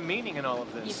 trying to find meaning in all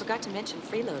of this. You forgot to mention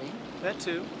freeloading. That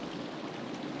too.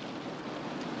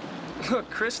 Look,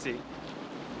 Christy,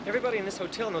 everybody in this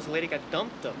hotel knows the lady got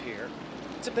dumped up here.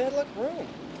 It's a bad luck room.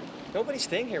 Nobody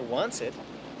staying here wants it.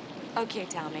 Okay,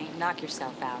 Tommy, knock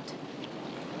yourself out.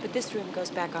 But this room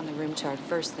goes back on the room chart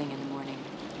first thing in the morning.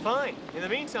 Fine. In the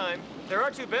meantime, there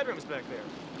are 2 bedrooms back there.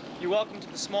 You're welcome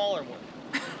to the smaller one.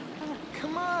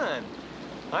 Come on.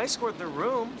 I scored the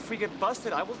room. If we get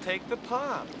busted, I will take the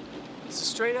pop. It's a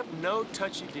straight-up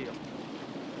no-touchy deal.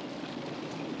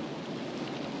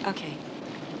 Okay.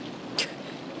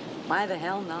 Why the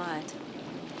hell not?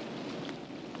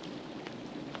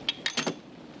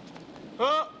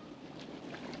 Oh!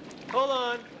 Hold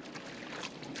on.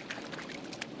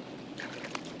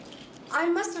 I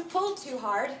must have pulled too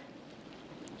hard.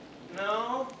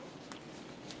 No.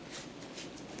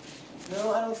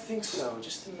 No, I don't think so.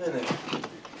 Just a minute.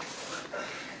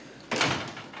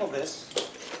 Hold this.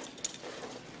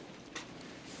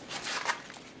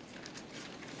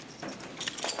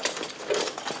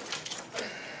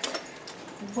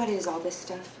 What is all this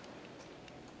stuff?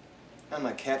 I'm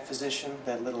a cat physician.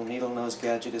 That little needle-nose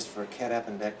gadget is for cat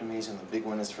appendectomies, and the big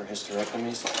one is for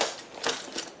hysterectomies.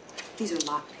 These are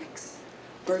lockpicks,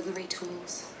 burglary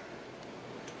tools.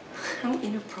 How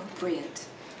inappropriate.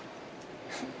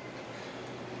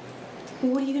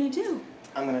 What are you gonna do?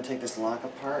 I'm gonna take this lock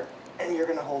apart, and you're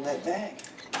gonna hold that bag.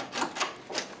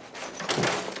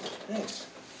 Thanks.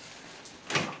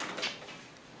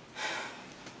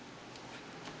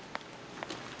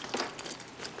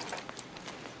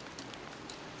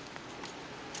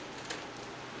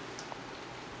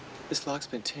 This lock's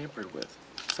been tampered with.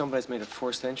 Somebody's made a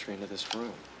forced entry into this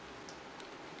room.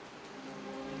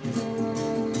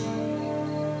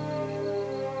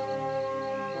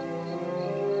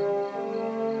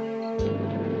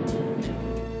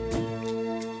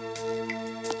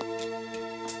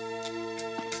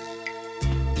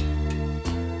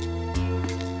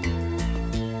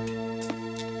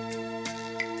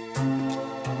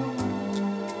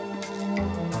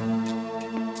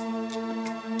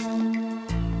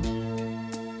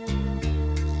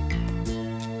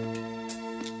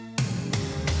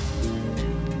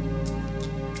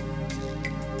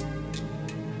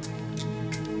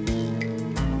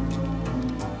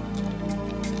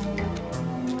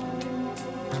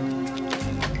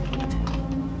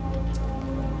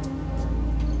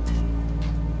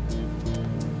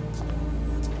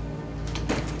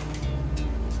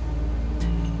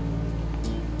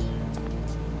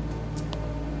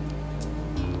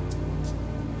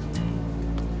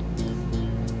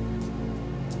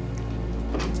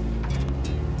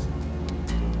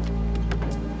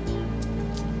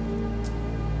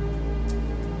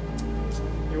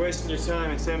 wasting your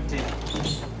time. It's empty.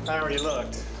 I already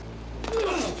looked.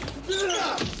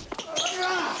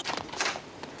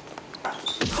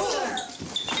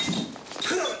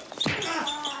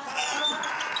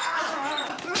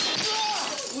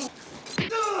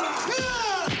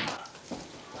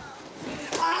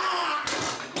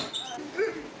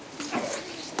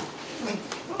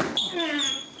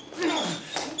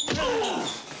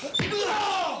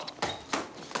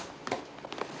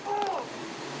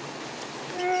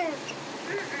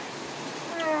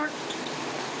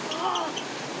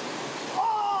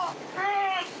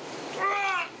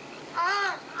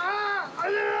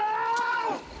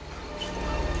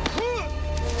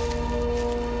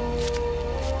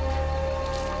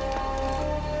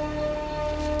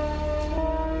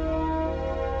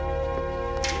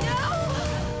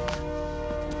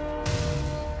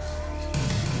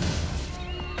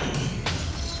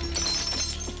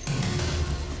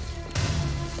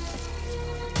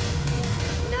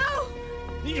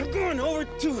 You're going over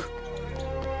to...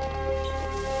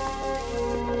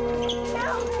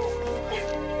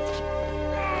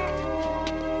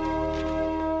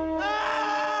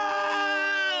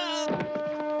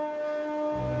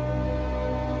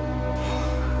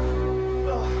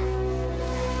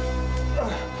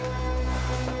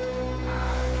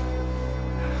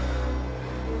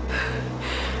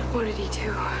 What did he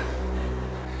do?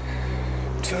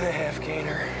 2.5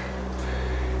 gainer.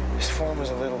 His form was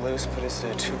a little loose, but it's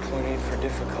a 2.8 for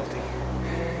difficulty.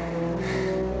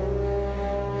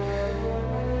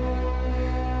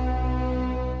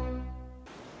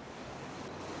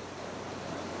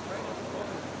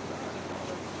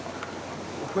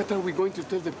 What are we going to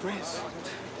tell the press?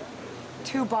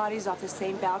 2 bodies off the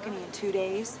same balcony in 2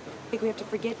 days. I think we have to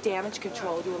forget damage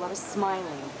control, do a lot of smiling.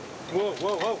 Whoa,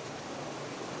 whoa, whoa.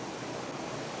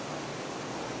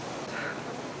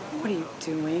 What are you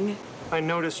doing? I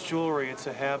noticed jewelry. It's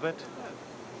a habit.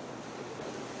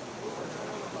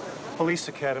 Police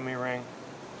Academy ring.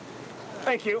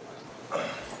 Thank you.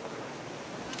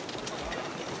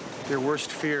 Your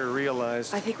worst fear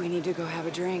realized. I think we need to go have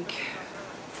a drink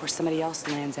before somebody else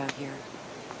lands out here.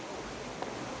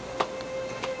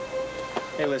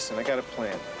 Hey, listen, I got a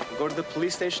plan. We'll go to the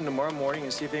police station tomorrow morning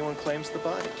and see if anyone claims the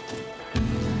body.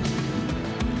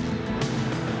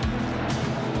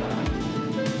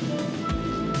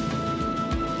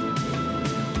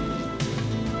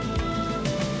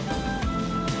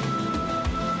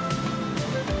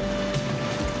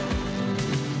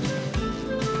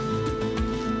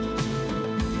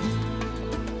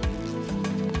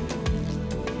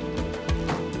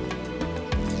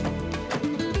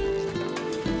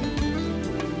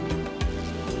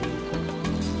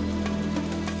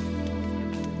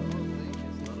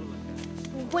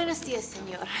 Buenos días,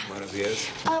 señor. Buenos días.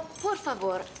 Por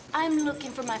favor, I'm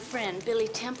looking for my friend, Billy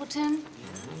Templeton.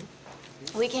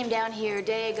 We came down here a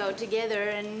day ago together,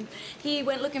 and he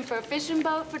went looking for a fishing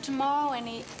boat for tomorrow, and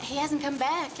he hasn't come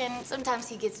back. And sometimes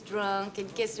he gets drunk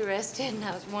and gets arrested, and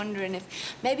I was wondering if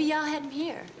maybe y'all had him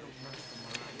here.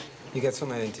 You got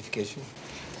some identification?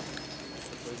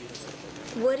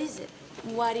 What is it?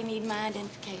 Why do you need my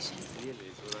identification?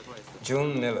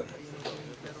 June Miller.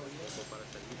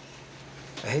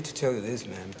 I hate to tell you this,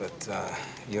 man, but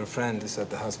your friend is at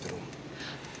the hospital.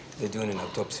 They're doing an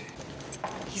autopsy.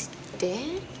 He's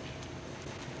dead?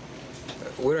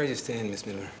 Where are you staying, Miss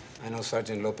Miller? I know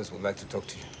Sergeant Lopez would like to talk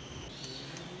to you.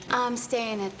 I'm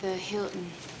staying at the Hilton.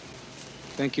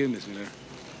 Thank you, Miss Miller.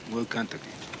 We'll contact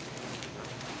you.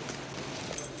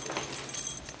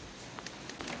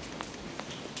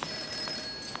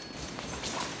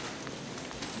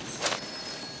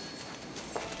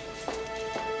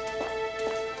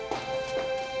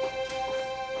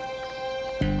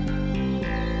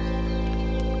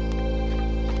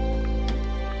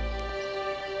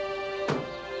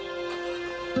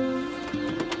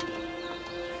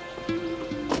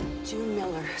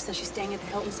 So she's staying at the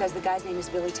Hilton, says the guy's name is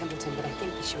Billy Templeton, but I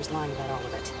think that she was lying about all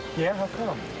of it. Yeah, how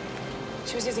come?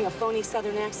 She was using a phony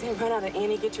Southern accent. Run out of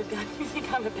Annie, get your gun. You think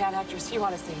I'm a bad actress? You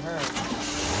want to see her.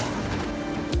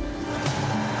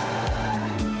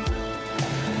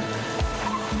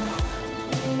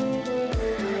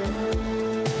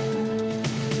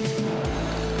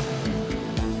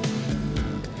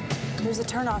 There's a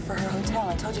turnoff for her hotel.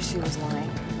 I told you she was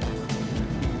lying.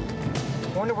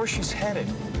 I wonder where she's headed.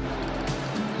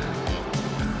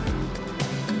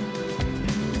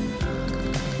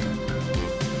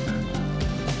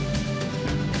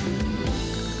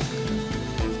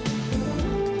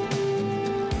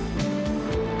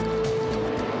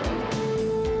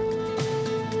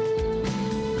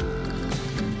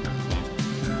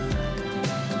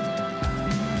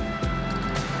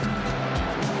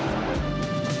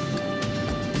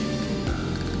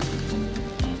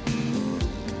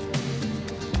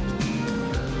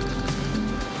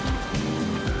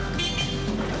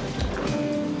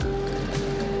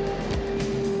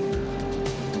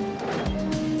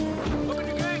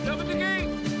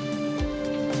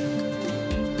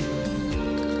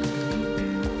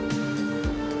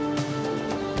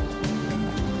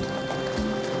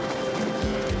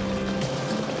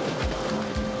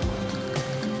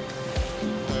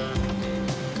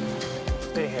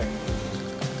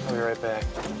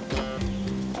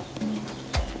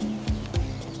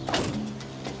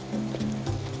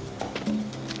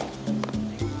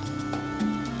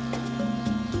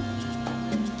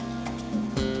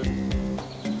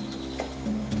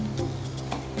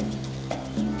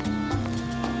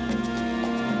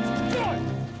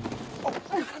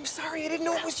 sorry. I didn't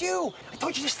know it was you. I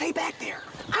told you to stay back there.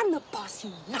 I'm the boss,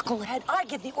 you knucklehead. I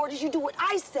give the orders, you do what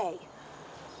I say.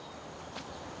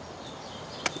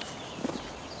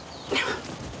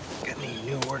 Got any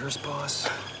new orders, boss?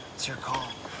 It's your call.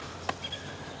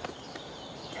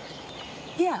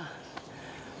 Yeah.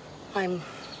 I'm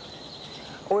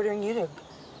ordering you to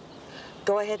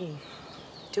go ahead and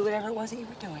do whatever it was that you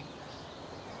were doing.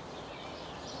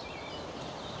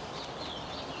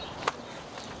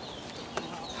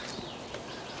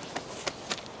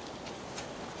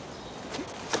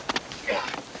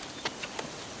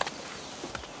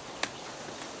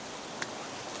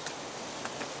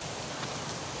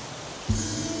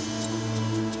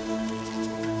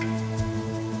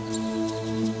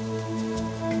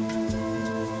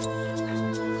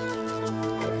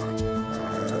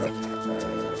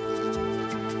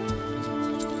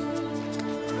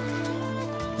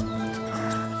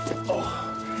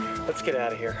 Let's get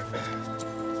out of here.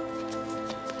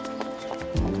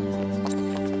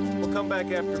 We'll come back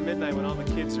after midnight when all the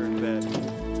kids are in bed.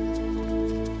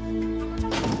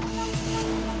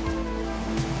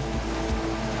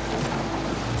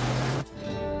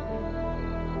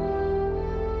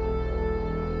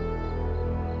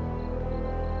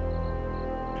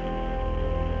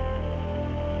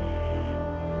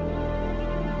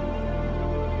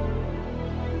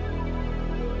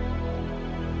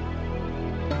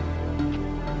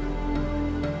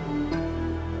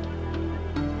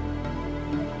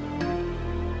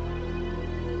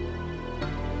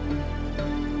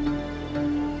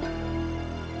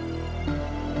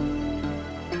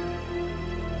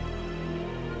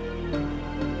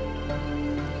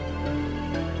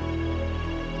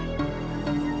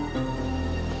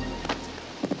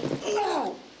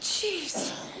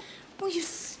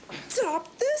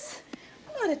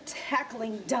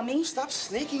 Dummy. Stop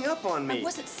sneaking up on me. I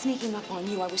wasn't sneaking up on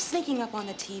you. I was sneaking up on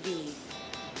the TV.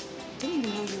 Didn't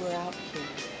even know you were out here.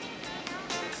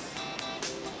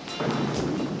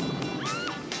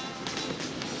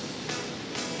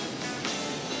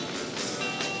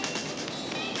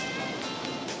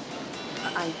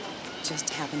 I just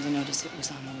happened to notice it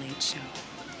was on The Late Show.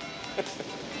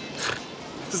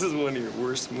 This is one of your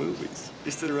worst movies.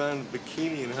 You stood around in a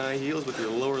bikini and high heels with your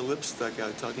lower lip stuck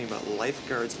out talking about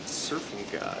lifeguards and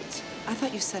surfing gods. I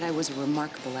thought you said I was a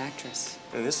remarkable actress.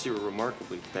 And this, you were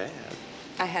remarkably bad.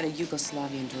 I had a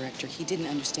Yugoslavian director. He didn't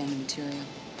understand the material.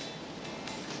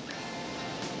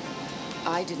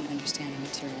 I didn't understand the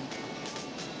material.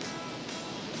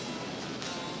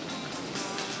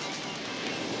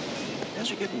 How'd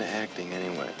you get into acting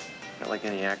anyway? Not like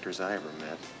any actors I ever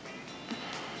met.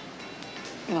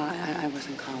 Well, I was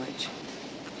in college.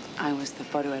 I was the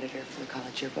photo editor for the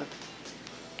college yearbook.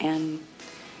 And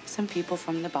some people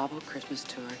from the Bobble Christmas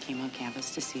tour came on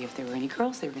campus to see if there were any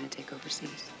girls they were going to take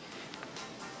overseas.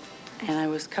 And I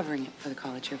was covering it for the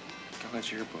college yearbook.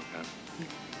 College yearbook, huh?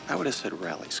 I would have said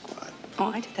rally squad.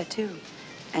 Oh, I did that too.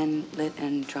 And lit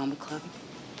and drama club.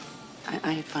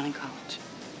 I had fun in college.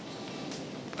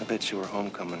 I bet you were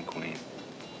homecoming queen.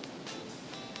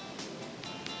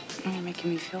 You're making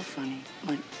me feel funny.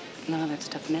 Like, none of that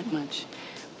stuff meant much.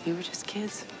 We were just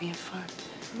kids. We had fun.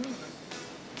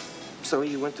 So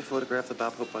you went to photograph the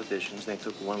Bob Hope auditions. They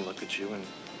took one look at you and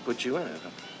put you in it.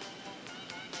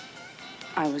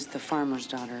 I was the farmer's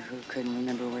daughter who couldn't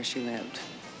remember where she lived.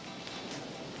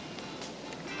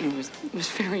 It was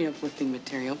very uplifting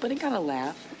material, but it got a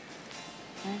laugh.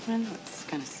 I know it's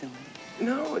kind of silly.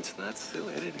 No, it's not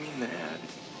silly. I didn't mean that.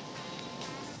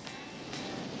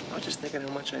 I was just thinking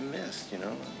how much I missed, you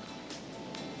know?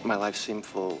 My life seemed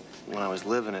full when I was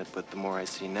living it, but the more I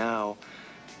see now,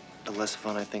 the less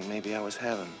fun I think maybe I was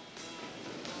having.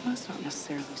 Well, that's not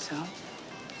necessarily so.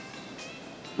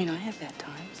 You know, I have bad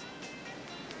times.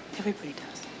 Everybody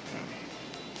does.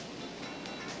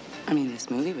 I mean, this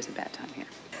movie was a bad time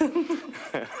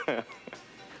here.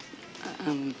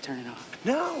 I'm gonna turn it off.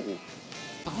 No!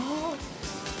 Oh.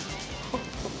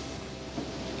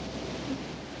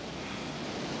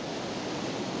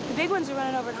 The big ones are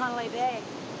running over at Honolulu Bay.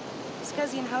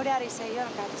 Scuzzy and Hodaddy say you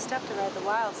haven't got the stuff to ride the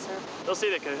wild, sir. They'll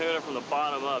see the kahuna from the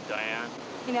bottom up, Diane.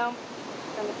 You know,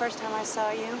 from the first time I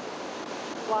saw you,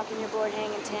 walking your board,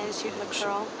 hanging tens, shooting the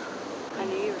curl, I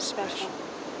knew you were special.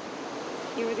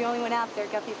 You were the only one out there,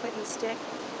 guppy foot in the stick,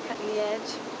 cutting the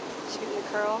edge, shooting the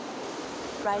curl,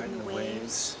 riding the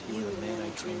waves. You were the man I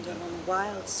dreamed of on the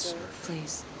wild, sir.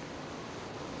 Please.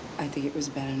 I think it was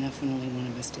bad enough when only one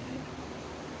of us did it.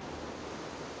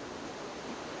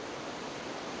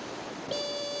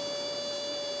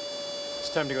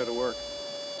 It's time to go to work.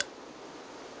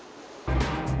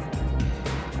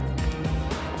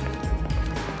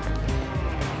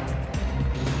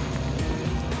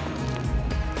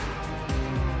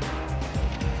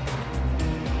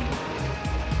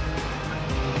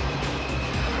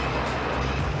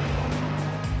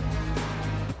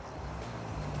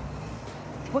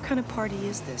 kind of party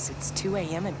is this? It's 2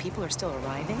 a.m. and people are still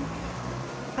arriving?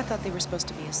 I thought they were supposed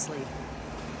to be asleep.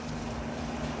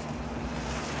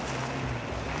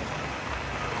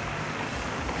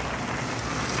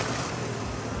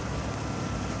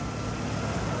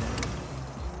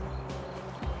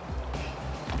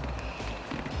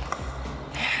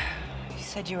 You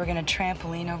said you were gonna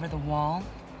trampoline over the wall.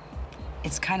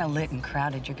 It's kind of lit and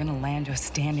crowded. You're gonna land to a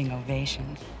standing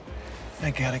ovation.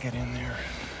 I gotta get in there.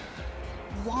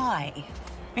 Why?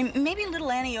 I mean, maybe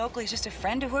little Annie Oakley's just a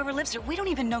friend to whoever lives there. We don't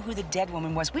even know who the dead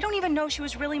woman was. We don't even know she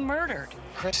was really murdered.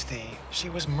 Christy, she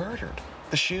was murdered.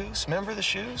 The shoes, remember the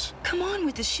shoes? Come on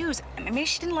with the shoes. I mean, maybe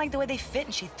she didn't like the way they fit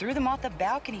and she threw them off the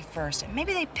balcony first. And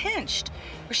maybe they pinched,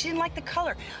 or she didn't like the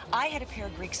color. I had a pair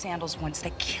of Greek sandals once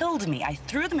that killed me. I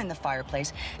threw them in the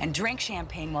fireplace and drank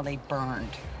champagne while they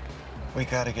burned. We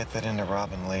gotta get that into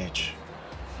Robin Leach.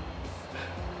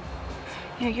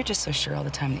 You know, you're just so sure all the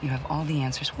time that you have all the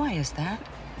answers. Why is that?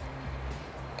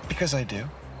 Because I do.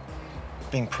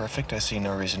 Being perfect, I see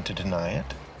no reason to deny it.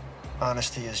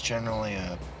 Honesty is generally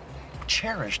a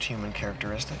cherished human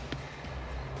characteristic.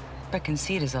 But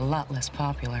conceit is a lot less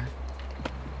popular.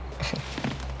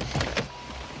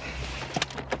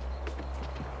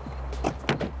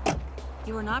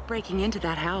 You are not breaking into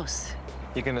that house.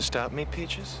 You gonna stop me,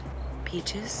 Peaches?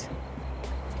 Peaches?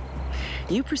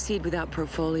 You proceed without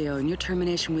portfolio, and your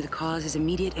termination with a cause is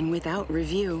immediate and without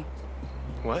review.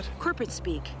 What? Corporate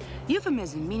speak.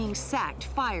 Euphemism meaning sacked,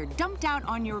 fired, dumped out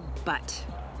on your butt.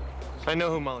 I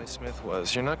know who Molly Smith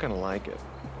was. You're not gonna like it.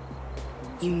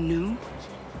 You knew?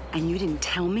 And you didn't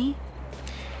tell me?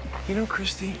 You know,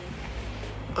 Christy,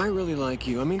 I really like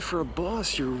you. I mean, for a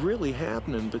boss, you're really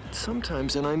happening, but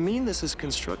sometimes, and I mean this as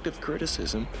constructive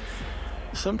criticism,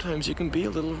 sometimes you can be a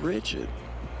little rigid.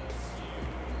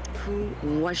 Who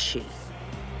was she?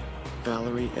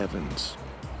 Valerie Evans.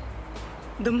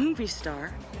 The movie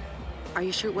star? Are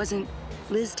you sure it wasn't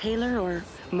Liz Taylor or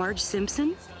Marge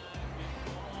Simpson?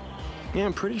 Yeah,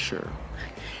 I'm pretty sure.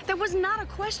 That was not a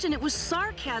question, it was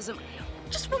sarcasm.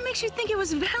 Just what makes you think it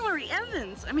was Valerie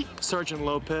Evans? I mean... Sergeant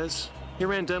Lopez. He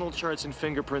ran dental charts and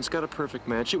fingerprints, got a perfect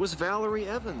match. It was Valerie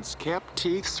Evans. Capped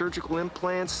teeth, surgical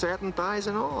implants, satin thighs,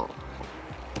 and all.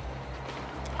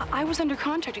 I was under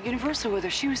contract at Universal with her.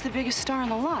 She was the biggest star in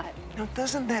the lot. Now,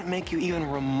 doesn't that make you even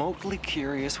remotely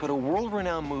curious what a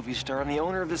world-renowned movie star and the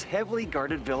owner of this heavily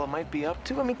guarded villa might be up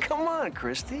to? I mean, come on,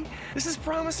 Christy. This is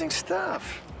promising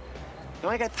stuff. Now,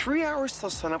 I got 3 hours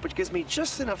till sunup, which gives me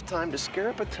just enough time to scare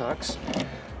up a tux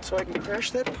so I can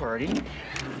crash that party.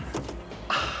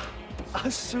 A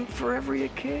suit for every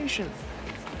occasion.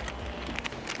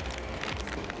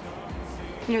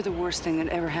 You're the worst thing that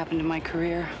ever happened to my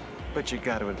career. But you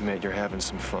got to admit you're having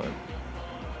some fun.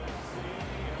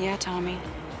 Yeah, Tommy.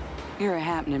 You're a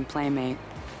happening playmate.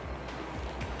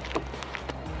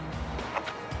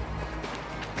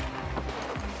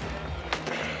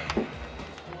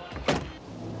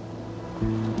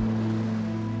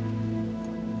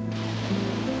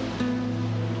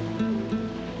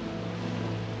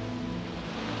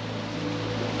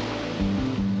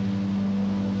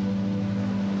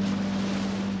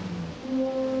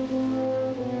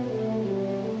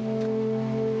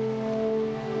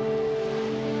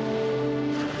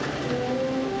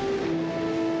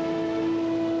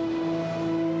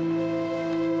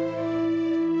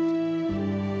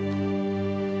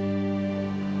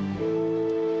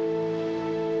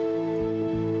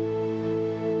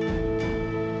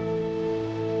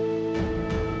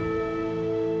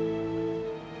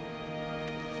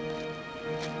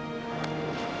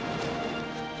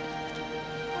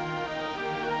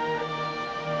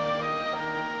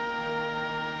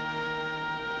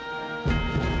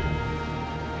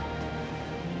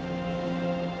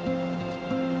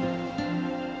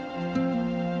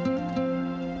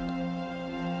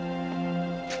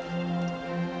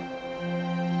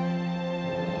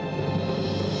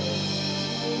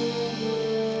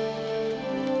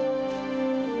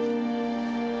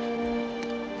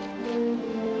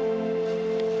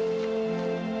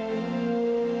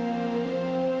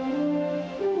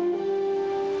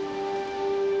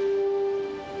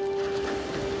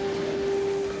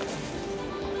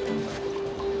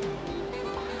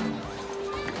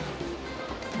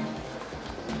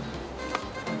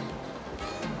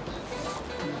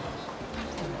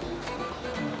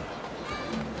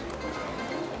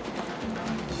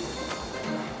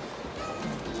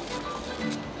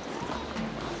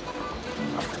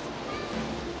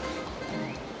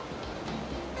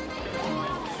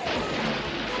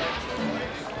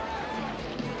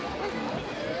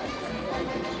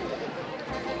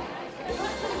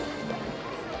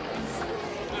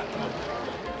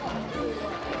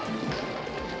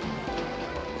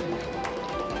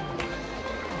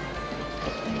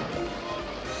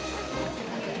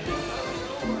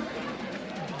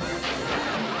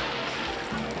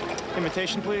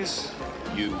 invitation, please?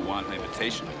 You want an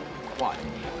invitation? Why?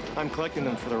 I'm collecting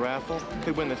them for the raffle.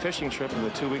 Could win the fishing trip in the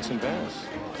 2 weeks in Venice.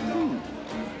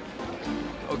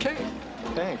 Okay.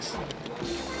 Thanks.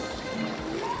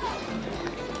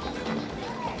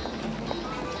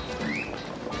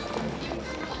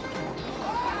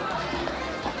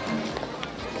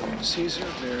 Caesar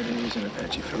Verdes and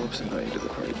Apache Phillips invite you to the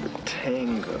party for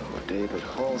Tango. David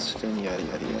Halston, yada,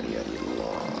 yada, yada, yada,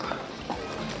 law.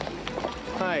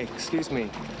 Hi, excuse me.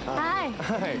 Hi.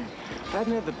 Hi. I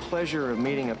haven't had the pleasure of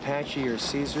meeting Apache or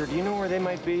Caesar. Do you know where they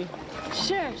might be?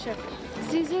 Sure.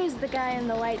 Caesar is the guy in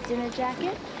the white dinner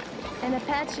jacket, and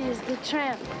Apache is the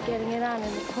tramp getting it on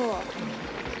in the pool.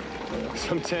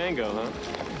 Some tango, huh?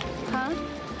 Huh?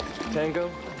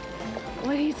 Tango?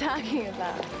 What are you talking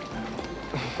about?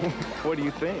 What do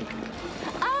you think?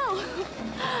 Oh!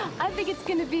 I think it's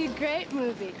gonna be a great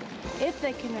movie, if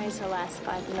they can raise the last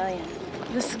 $5 million.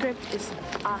 The script is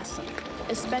awesome,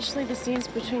 especially the scenes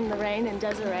between Lorraine and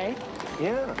Desiree.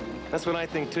 Yeah, that's what I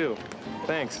think, too.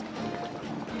 Thanks.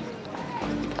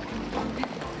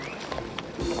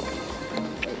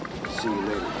 See you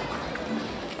later.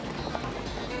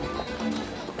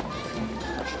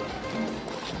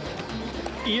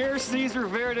 You're Caesar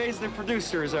Verdes, the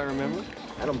producer, as I remember.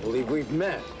 I don't believe we've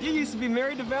met. You used to be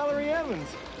married to Valerie Evans.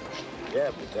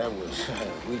 Yeah, but that was...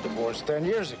 we divorced 10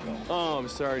 years ago. Oh, I'm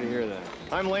sorry to hear that.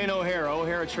 I'm Lane O'Hara,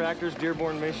 O'Hara Tractors,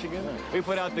 Dearborn, Michigan. We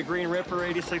put out the Green Ripper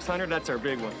 8600. That's our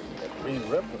big one. Green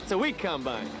Ripper? It's a wheat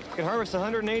combine. Can harvest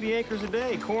 180 acres a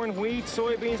day. Corn, wheat,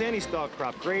 soybeans, any stalk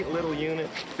crop. Great little unit.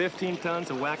 15 tons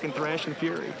of whack and thrash and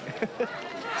fury.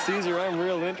 Caesar, I'm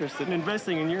real interested in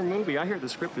investing in your movie. I hear the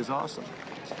script is awesome.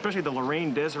 Especially the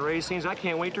Lorraine Desiree scenes. I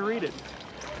can't wait to read it.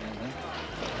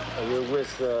 You're with,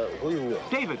 who you with?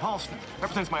 David Halston.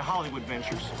 Represents my Hollywood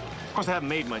ventures. Of course, I haven't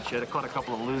made much yet. I caught a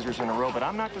couple of losers in a row, but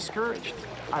I'm not discouraged.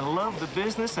 I love the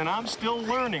business, and I'm still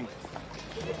learning.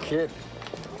 Kid,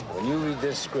 when you read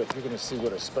this script, you're gonna see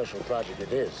what a special project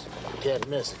it is. You can't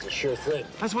miss. It's a sure thing.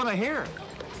 That's what I hear.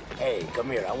 Hey, come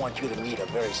here. I want you to meet a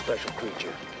very special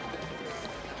creature.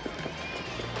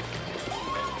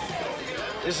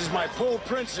 This is my pool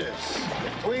princess, the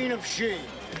Queen of Sheen.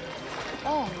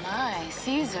 Oh, my.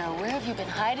 Caesar, where have you been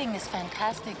hiding this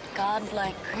fantastic,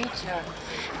 godlike creature?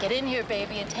 Get in here,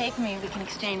 baby, and take me. We can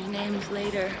exchange names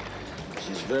later.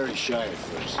 She's very shy at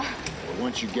first. But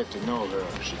once you get to know her,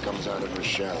 she comes out of her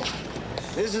shell.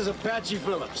 This is Apache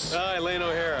Phillips. Hi, Lane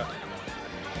O'Hara.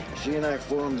 She and I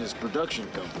formed this production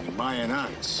company, Mayan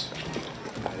Heights.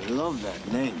 I love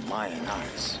that name, Mayan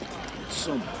Heights. It's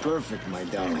so perfect, my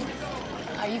darling.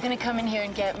 Are you going to come in here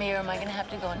and get me, or am I going to have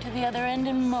to go into the other end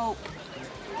and mope?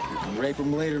 You can rape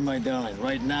him later, my darling.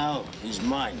 Right now, he's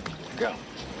mine. Go.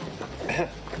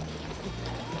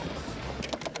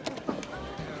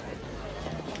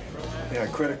 Yeah,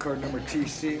 credit card number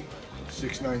TC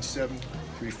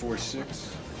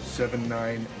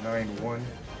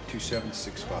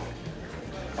 697-346-7991-2765.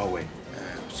 Oh, wait.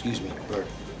 Excuse me, Bert.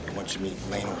 I want you to meet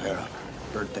Lane O'Hara.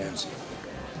 Bert Dancy.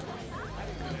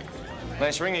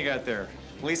 Nice ring you got there.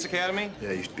 Police Academy?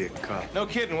 Yeah, I used to be a cop. No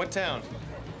kidding. What town?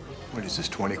 What is this,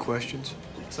 20 questions?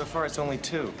 So far, it's only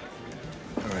 2.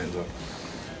 All right, look.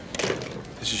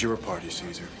 This is your party,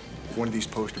 Caesar. If one of these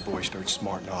poster boys starts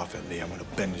smarting off at me, I'm gonna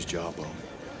bend his jawbone.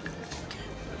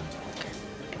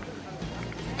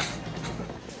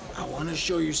 I want to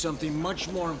show you something much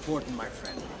more important, my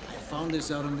friend. I found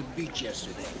this out on the beach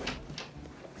yesterday.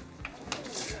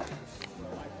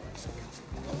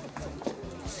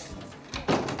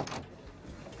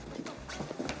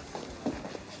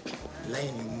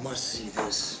 Lane, you must see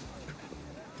this.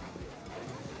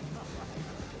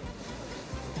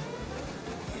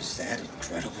 Is that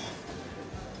incredible?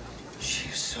 She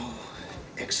is so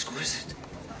exquisite.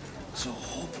 So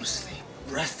hopelessly,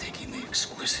 breathtakingly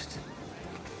exquisite.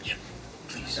 Here,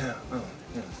 please. Yeah, oh,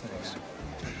 yeah, thanks.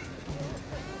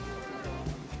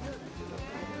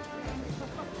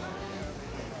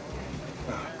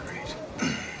 Oh, great.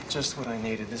 Just what I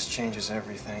needed. This changes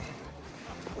everything.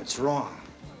 What's wrong?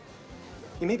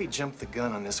 You maybe jumped the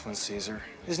gun on this one, Caesar.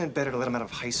 Isn't it better to let him out of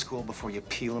high school before you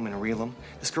peel him and reel him?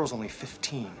 This girl's only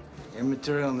 15.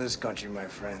 Immaterial in this country, my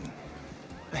friend.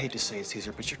 I hate to say it,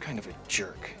 Caesar, but you're kind of a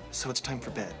jerk. So it's time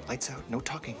for bed. Lights out, no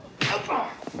talking.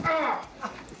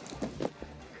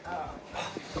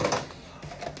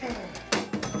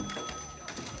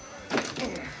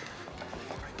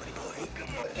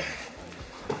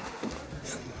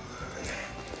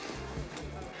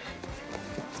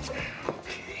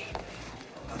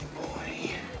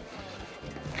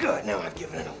 Good. Now I've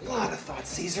given it a lot of thought,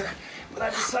 Caesar. But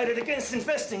I've decided against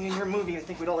investing in your movie. I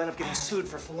think we'd all end up getting sued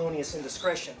for felonious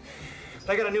indiscretion.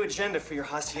 I got a new agenda for your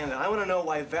hacienda. I want to know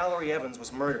why Valerie Evans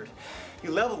was murdered.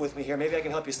 You level with me here. Maybe I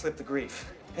can help you slip the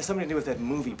grief. It has something to do with that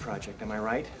movie project, am I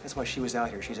right? That's why she was out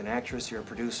here. She's an actress, you're a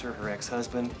producer, her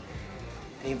ex-husband.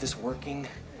 Any of this working?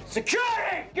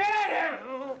 Security! Get in here!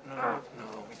 No,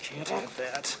 we can't have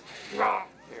that. There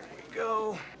we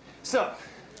go. So,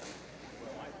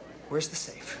 where's the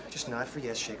safe? Just nod for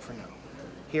yes, shake for no.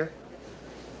 Here?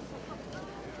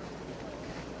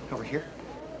 Over here?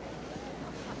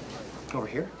 Over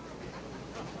here?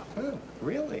 Oh,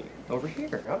 really? Over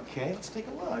here. Okay, let's take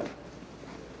a look.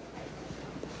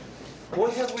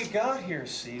 What have we got here,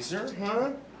 Caesar,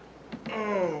 huh?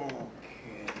 Okay.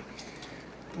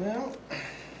 Well,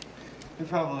 you're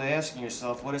probably asking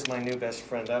yourself, what is my new best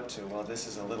friend up to? Well, this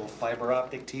is a little fiber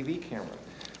optic TV camera.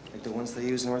 Like the ones they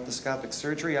use in orthoscopic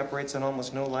surgery, operates on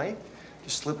almost no light.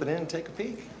 Just slip it in and take a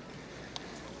peek.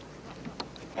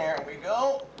 There we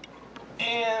go.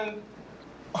 And,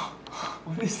 oh,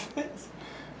 what is this?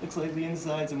 Looks like the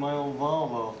insides of my old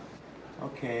Volvo.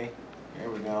 Okay, there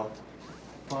we go.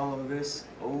 Follow this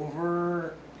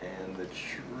over, and the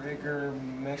trigger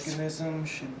mechanism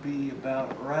should be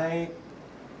about right.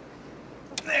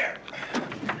 There!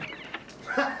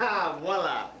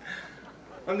 Voila!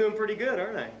 I'm doing pretty good,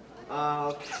 aren't I?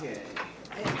 Okay.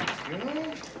 There we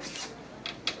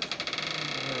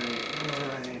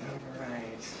go. All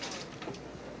right.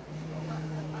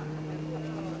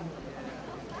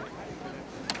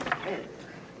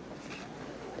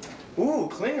 Ooh,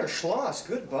 Klinger Schloss,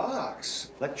 good box.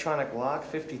 Electronic lock,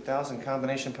 50,000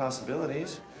 combination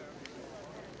possibilities.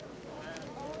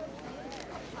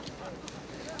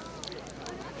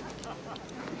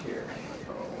 Here,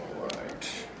 all right.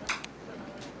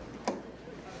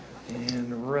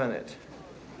 And run it.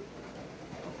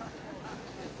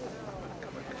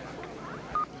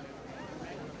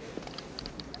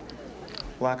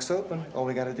 Lock's open. All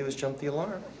we gotta do is jump the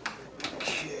alarm.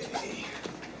 Okay.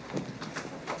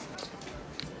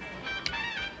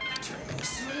 Turn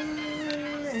this on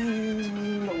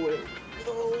and away we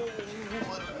go.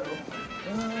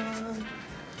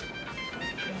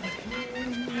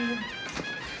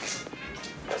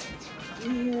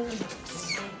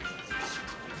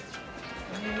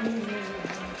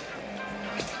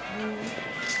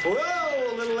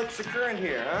 Whoa, a little extra current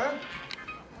here, huh?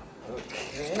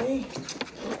 Okay.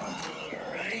 All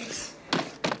right.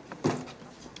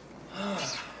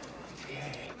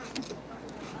 Okay.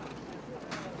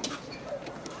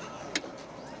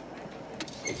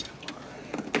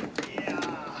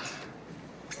 Yeah.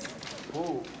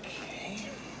 Okay.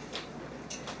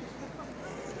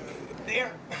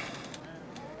 There.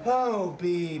 Oh,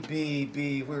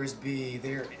 B. Where's B?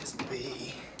 There is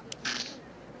B.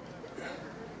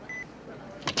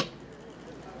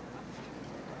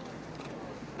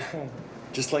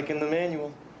 Just like in the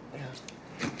manual. Yeah.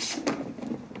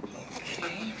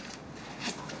 Okay.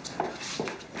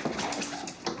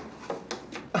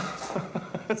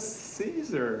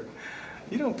 Caesar,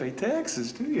 you don't pay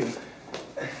taxes, do you?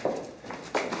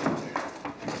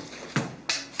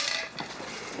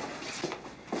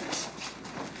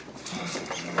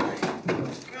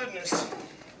 Goodness.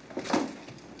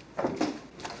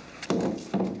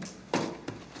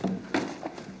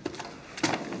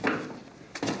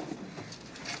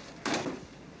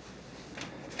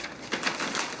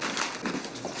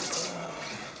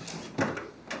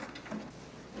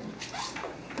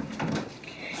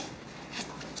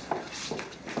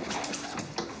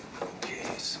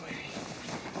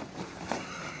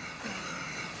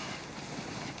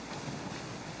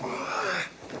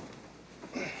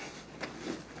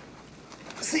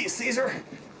 See you, Caesar.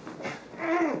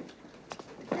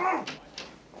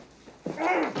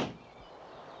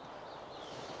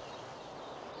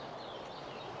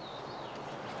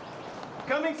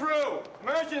 Coming through.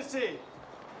 Emergency.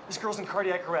 This girl's in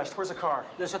cardiac arrest. Where's the car?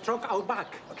 There's a truck out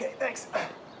back. Okay, thanks.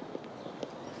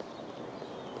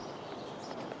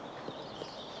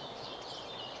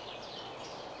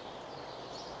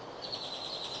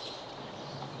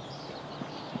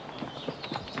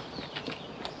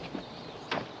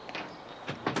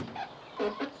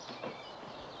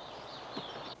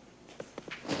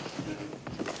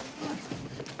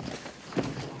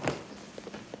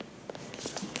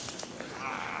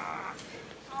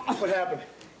 What happened?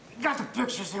 Got the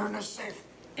pictures here in the safe.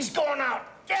 He's going out.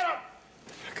 Get him!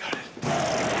 I got it.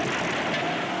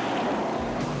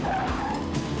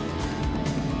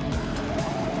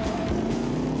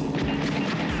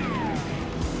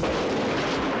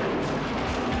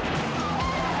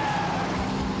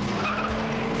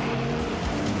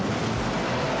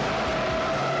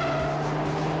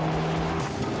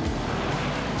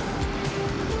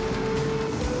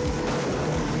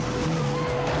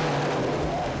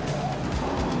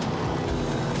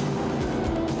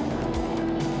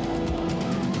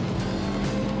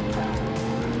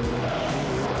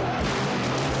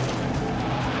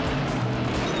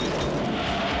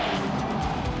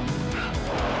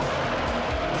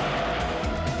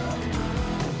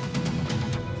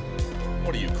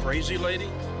 What are you, crazy lady?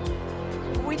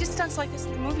 We do stunts like this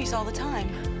in the movies all the time.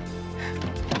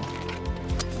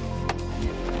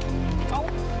 Oh.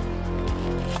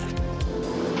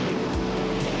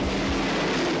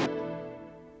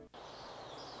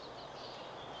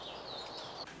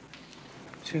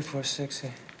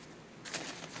 2460.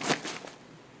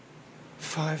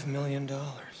 $5 million.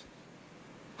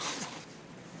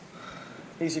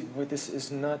 Easy boy, this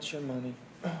is not your money.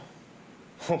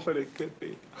 Oh, but it could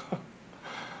be.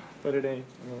 But it ain't.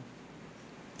 No.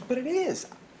 But it is.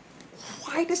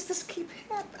 Why does this keep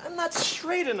happening? I'm not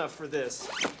straight enough for this.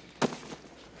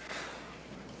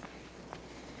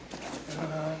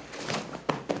 Okay.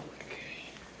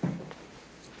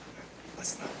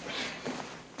 Let's not.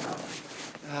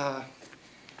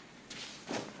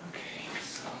 Okay,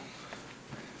 so.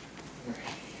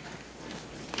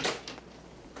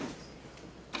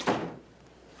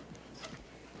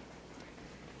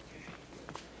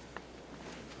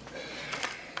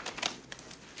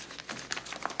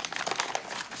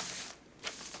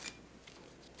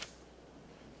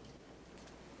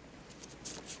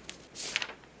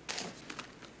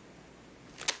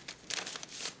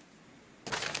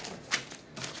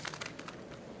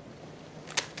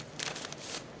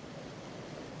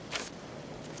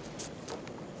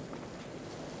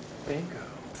 Bingo.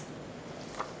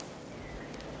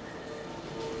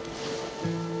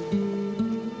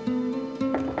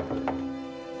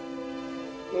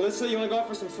 Melissa, you want to go out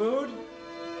for some food?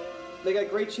 They got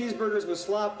great cheeseburgers with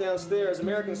slop downstairs,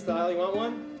 American style. You want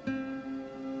one?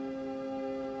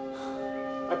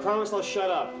 I promise I'll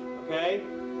shut up, okay?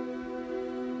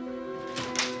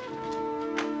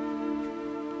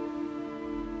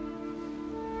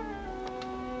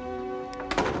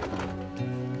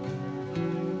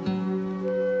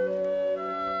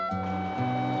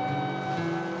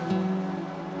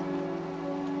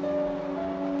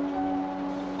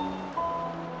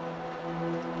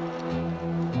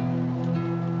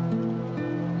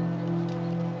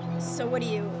 So what are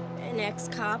you, an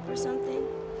ex-cop or something?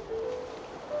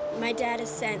 My dad has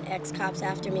sent ex-cops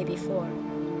after me before.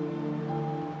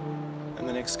 I'm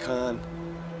an ex-con.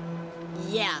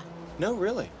 Yeah. No,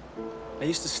 really. I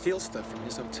used to steal stuff from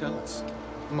his hotels.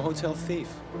 I'm a hotel thief.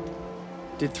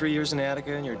 Did 3 years in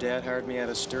Attica, and your dad hired me out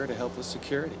of stir to help with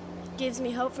security. Gives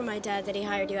me hope for my dad that he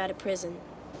hired you out of prison.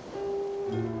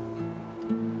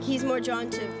 He's more drawn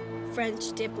to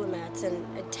French diplomats and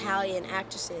Italian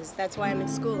actresses. That's why I'm in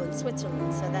school in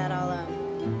Switzerland, so that I'll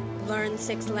learn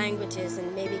 6 languages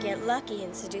and maybe get lucky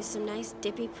and seduce some nice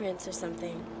dippy prince or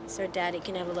something, so Daddy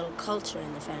can have a little culture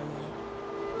in the family.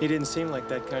 He didn't seem like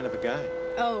that kind of a guy.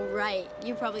 Oh, right.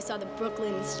 You probably saw the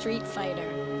Brooklyn Street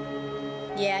Fighter.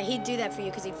 Yeah, he'd do that for you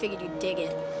because he figured you'd dig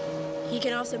it. He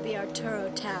can also be Arturo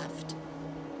Taft.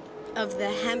 Of the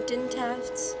Hampton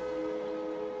Tafts.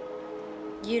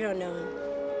 You don't know him.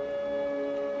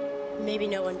 Maybe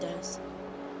no one does.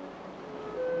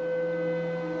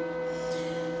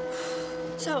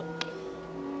 So,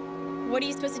 what are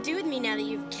you supposed to do with me now that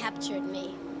you've captured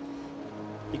me?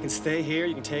 You can stay here,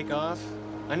 you can take off.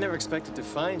 I never expected to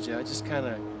find you. I just kind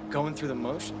of going through the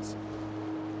motions.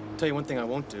 I'll tell you one thing I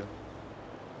won't do.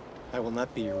 I will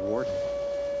not be your warden.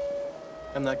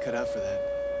 I'm not cut out for that.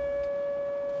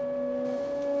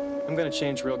 I'm gonna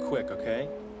change real quick, okay?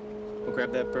 We'll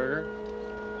grab that burger.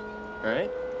 All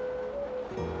right?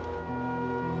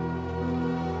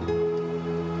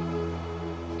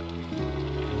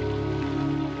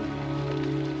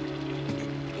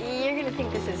 You're gonna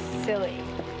think this is silly,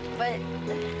 but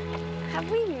have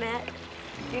we met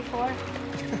before?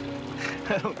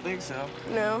 I don't think so.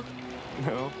 No.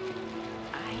 No.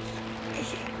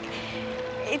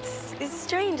 It's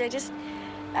strange.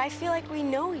 I feel like we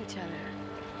know each other.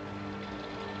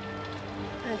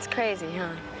 That's crazy,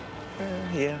 huh?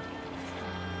 Yeah.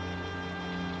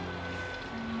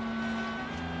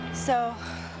 So,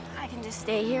 I can just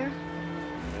stay here?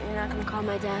 You're not gonna call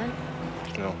my dad?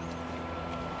 No.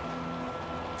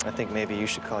 I think maybe you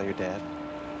should call your dad.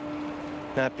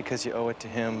 Not because you owe it to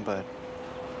him, but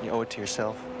you owe it to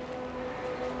yourself.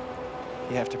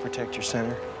 You have to protect your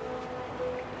center.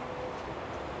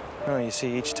 No, you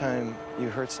see, each time you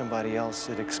hurt somebody else,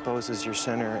 it exposes your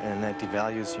center, and that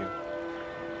devalues you.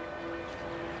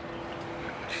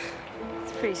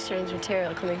 It's pretty strange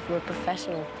material coming from a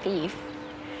professional thief.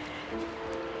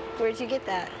 Where'd you get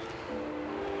that?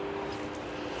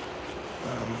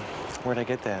 Where'd I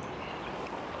get that?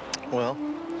 Well,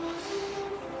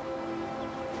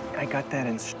 I got that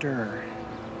in stir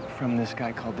from this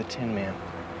guy called the Tin Man.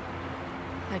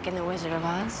 Like in The Wizard of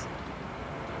Oz?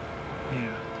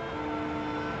 Yeah.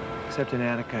 Except in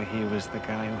Attica, he was the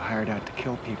guy who hired out to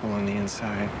kill people on the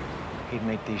inside. He'd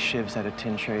make these shivs out of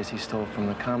tin trays he stole from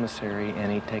the commissary,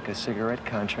 and he'd take a cigarette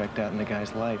contract out in the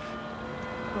guy's life.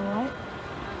 What?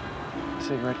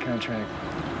 Cigarette contract.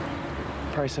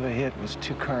 Price of a hit was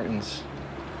 2 cartons.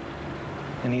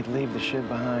 And he'd leave the shiv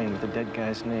behind with the dead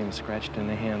guy's name scratched in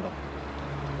the handle.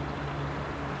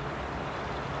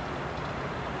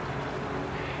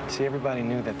 See, everybody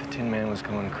knew that the Tin Man was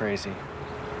going crazy.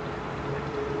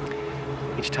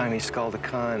 Each time he sculled a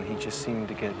con, he just seemed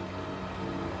to get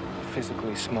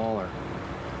physically smaller.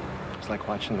 It was like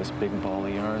watching this big ball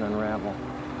of yarn unravel.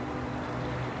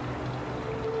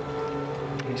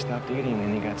 He stopped eating,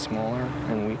 and he got smaller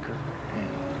and weaker,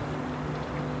 and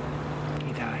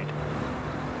he died.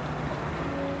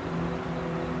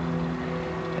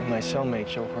 And my cellmate,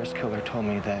 Joe Horsekiller, told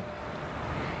me that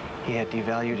he had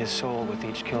devalued his soul with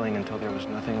each killing until there was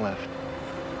nothing left.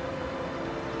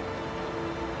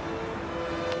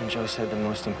 And Joe said the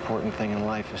most important thing in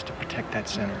life is to protect that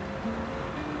center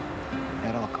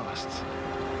at all costs.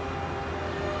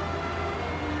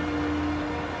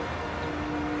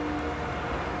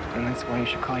 And that's why you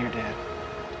should call your dad.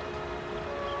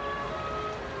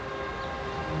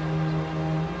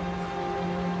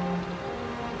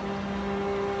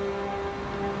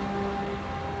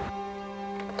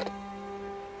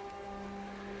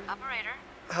 Operator,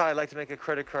 Hi, I'd like to make a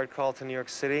credit card call to New York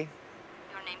City.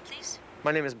 your name, please?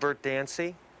 My name is Bert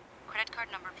Dancy. Credit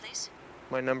card number, please?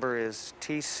 My number is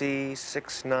TC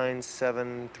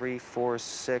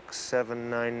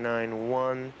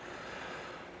 697-346-7991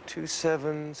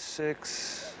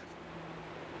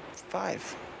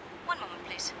 2765. One moment,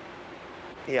 please.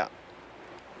 Yeah.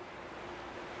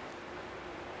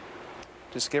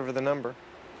 Just give her the number.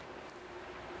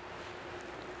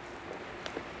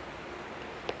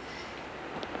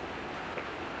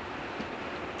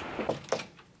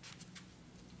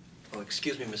 Oh,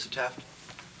 excuse me, Mr. Taft.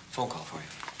 Phone call for you.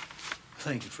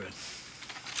 Thank you, Fred.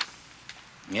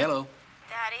 Hello.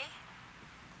 Daddy?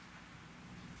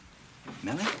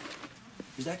 Melly?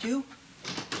 Is that you?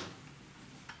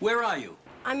 Where are you?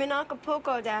 I'm in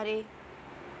Acapulco, Daddy.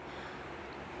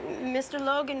 Mr.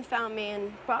 Logan found me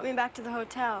and brought me back to the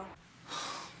hotel.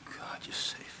 God, you're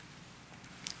safe.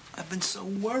 I've been so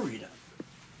worried.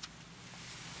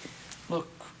 Look,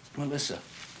 Melissa.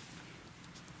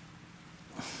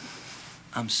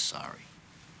 I'm sorry.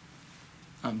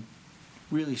 I'm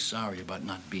really sorry about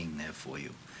not being there for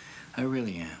you. I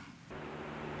really am.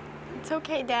 It's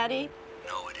okay, Daddy.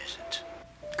 No, it isn't.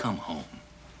 Come home.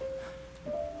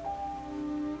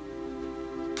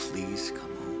 Please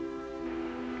come home.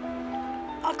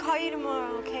 I'll call you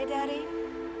tomorrow, okay, Daddy?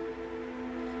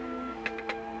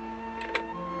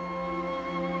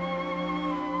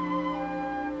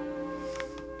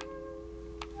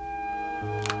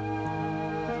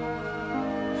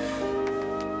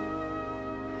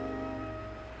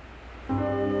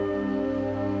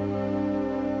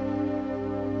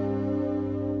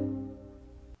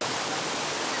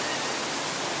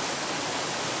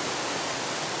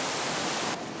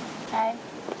 Hi.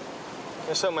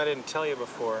 There's something I didn't tell you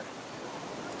before.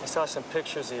 I saw some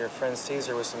pictures of your friend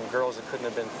Caesar with some girls that couldn't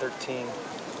have been 13.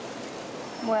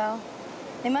 Well,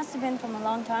 they must have been from a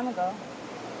long time ago.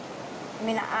 I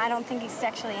mean, I don't think he's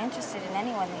sexually interested in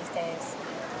anyone these days.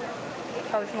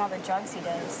 Probably from all the drugs he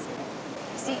does.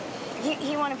 See,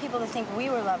 he wanted people to think we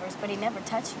were lovers, but he never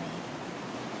touched me.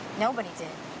 Nobody did.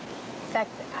 In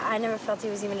fact, I never felt he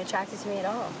was even attracted to me at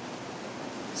all.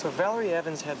 So Valerie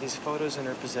Evans had these photos in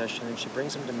her possession, and she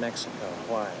brings them to Mexico.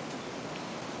 Why?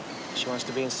 She wants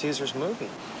to be in Caesar's movie.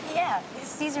 Yeah,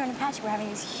 Caesar and Apache were having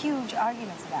these huge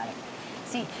arguments about it.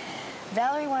 See,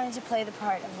 Valerie wanted to play the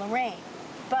part of Lorraine,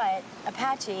 but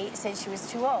Apache said she was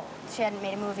too old. She hadn't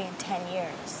made a movie in 10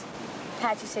 years.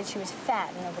 Apache said she was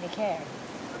fat and nobody cared.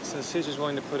 So Caesar's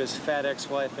willing to put his fat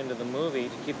ex-wife into the movie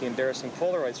to keep the embarrassing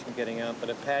Polaroids from getting out, but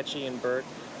Apache and Bert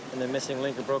and the missing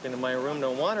link who broke into my room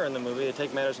don't want her in the movie. They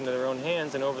take matters into their own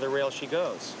hands, and over the rail she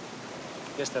goes.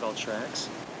 Guess that all tracks.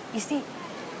 You see,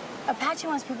 Apache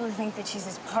wants people to think that she's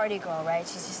this party girl, right?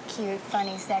 She's just cute,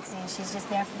 funny, sexy, and she's just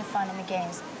there for the fun and the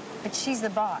games. But she's the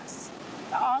boss.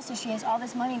 Also, she has all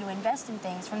this money to invest in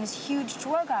things from this huge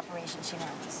drug operation she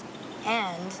runs.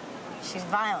 And she's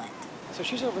violent. So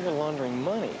she's over here laundering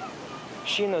money.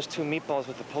 She and those two meatballs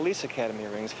with the police academy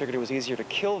rings figured it was easier to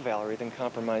kill Valerie than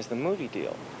compromise the movie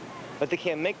deal. But they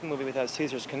can't make the movie without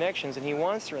Caesar's connections, and he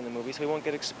wants her in the movie so he won't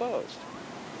get exposed.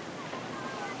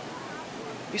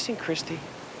 You seen Christy?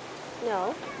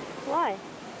 No. Why?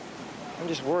 I'm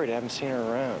just worried I haven't seen her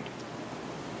around.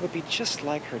 It would be just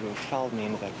like her to have followed me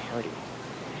into that party.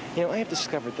 You know, I have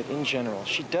discovered that in general,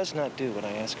 she does not do what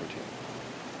I ask her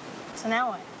to. So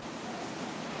now what?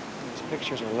 These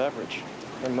pictures are leverage.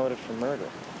 They're motive for murder,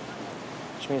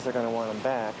 which means they're going to want them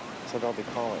back, so they'll be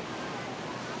calling.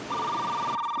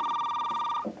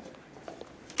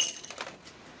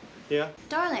 Yeah?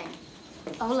 Darling,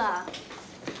 hola.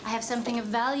 I have something of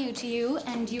value to you,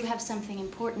 and you have something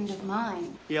important of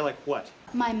mine. Yeah, like what?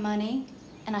 My money,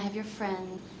 and I have your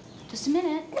friend. Just a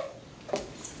minute.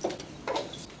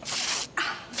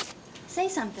 Say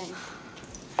something.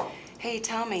 Hey,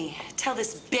 Tommy, tell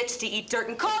this bitch to eat dirt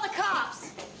and call the cops!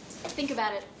 Think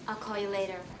about it. I'll call you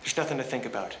later. There's nothing to think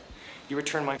about. You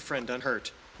return my friend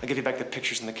unhurt. I'll give you back the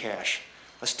pictures and the cash.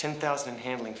 Plus $10,000 in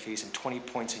handling fees and 20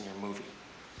 points in your movie.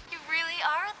 You really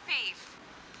are a thief.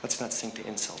 Let's not sink to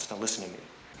insults. Now listen to me.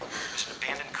 There's an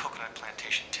abandoned coconut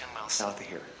plantation 10 miles south of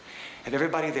here. Have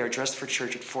everybody there dressed for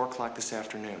church at 4 o'clock this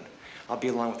afternoon. I'll be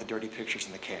along with the dirty pictures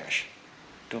and the cash.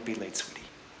 Don't be late, sweetie.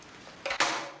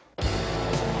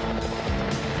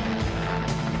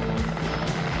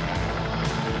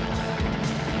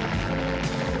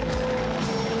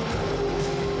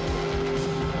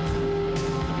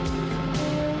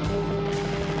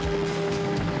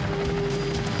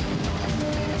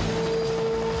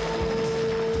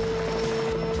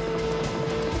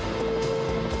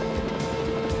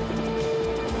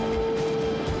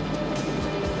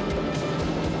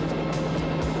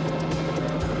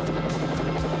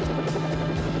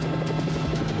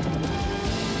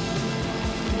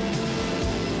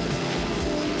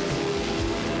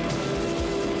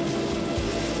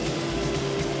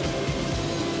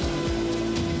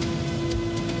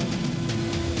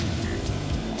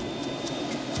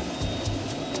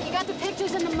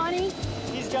 And the money?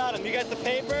 He's got them. You got the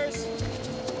papers?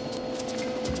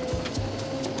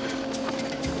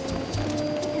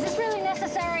 Is this really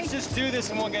necessary? Let's just do this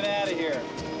and we'll get out of here.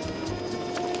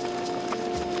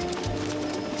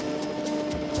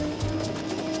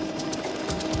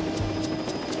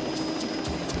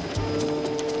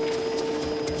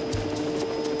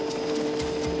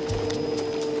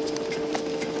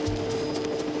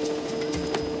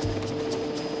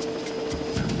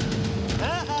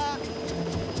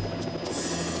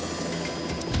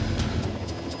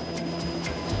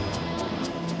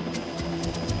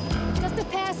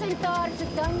 Thought it's a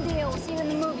done deal. We'll see you in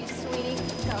the movies, sweetie.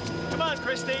 Let's go. Come on,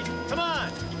 Christy. Come on.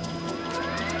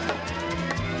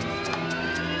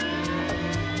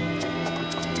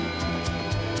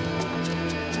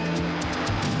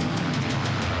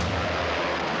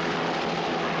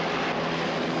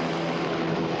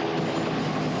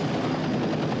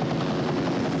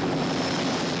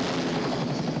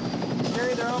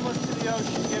 Gary, they're almost to the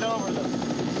ocean. Get over them.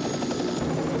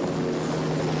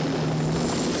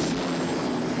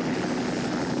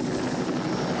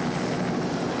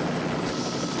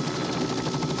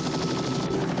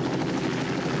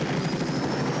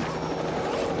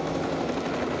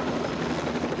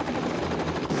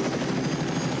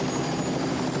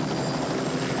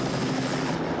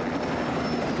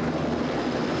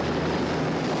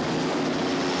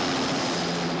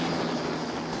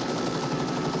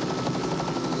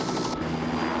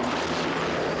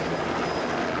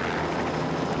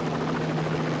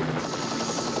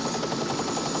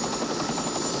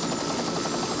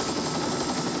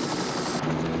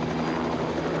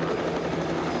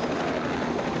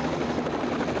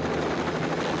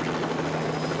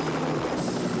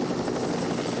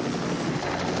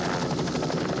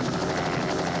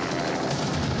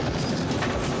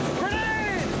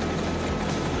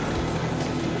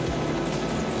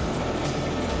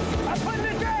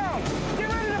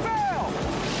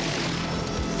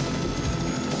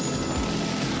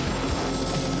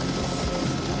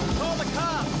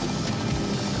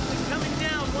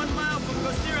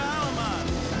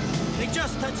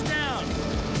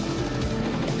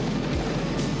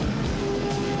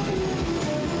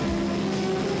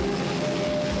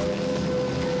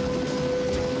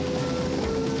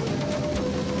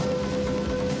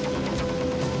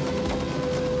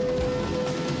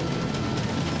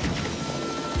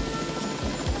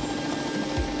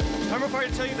 required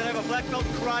to tell you that I have a black belt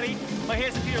in karate. My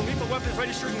hands and feet are lethal weapons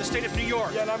registered in the state of New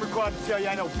York. Yeah, and I'm required to tell you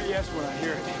I know BS when I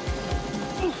hear it.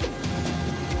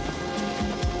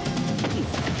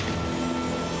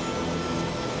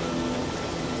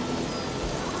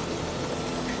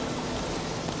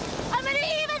 I'm gonna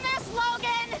even this,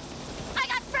 Logan! I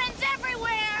got friends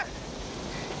everywhere!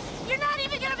 You're not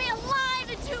even gonna be alive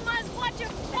in 2 months! Watch your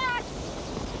back!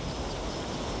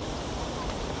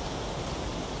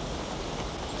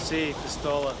 See,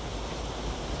 Pistola.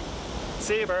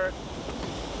 See, Bert.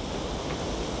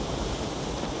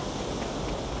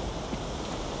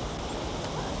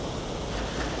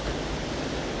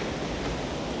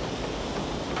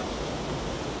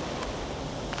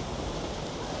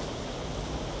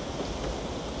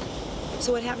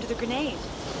 So what happened to the grenade?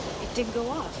 It didn't go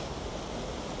off.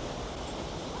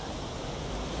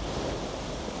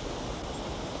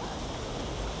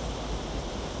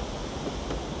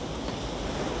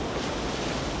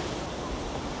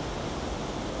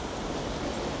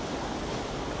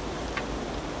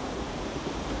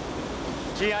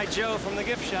 G.I. Joe from the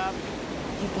gift shop.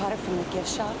 You bought it from the gift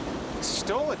shop?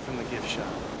 Stole it from the gift shop.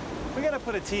 We gotta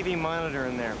put a TV monitor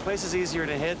in there. Place is easier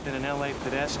to hit than an LA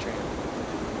pedestrian.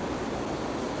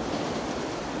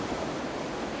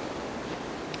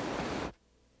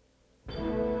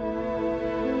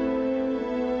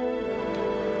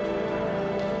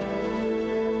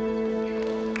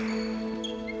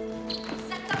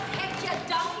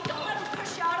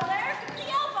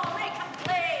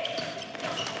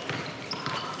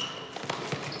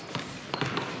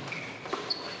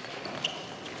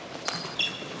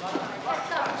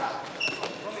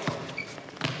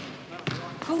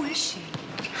 Who is she?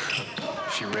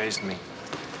 She raised me.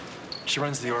 She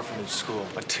runs the orphanage school,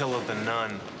 Attila the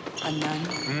Nun. A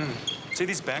nun? See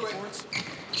these backboards?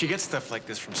 She gets stuff like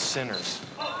this from sinners.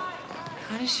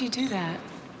 How does she do that?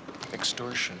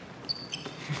 Extortion.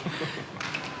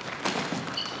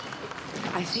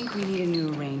 I think we need a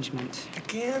new arrangement.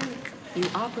 Again? You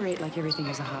operate like everything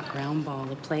is a hot ground ball,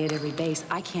 a play at every base.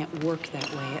 I can't work that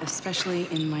way, especially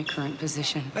in my current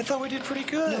position. I thought we did pretty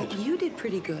good. No, you did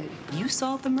pretty good. You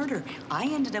solved the murder. I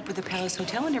ended up with the Palace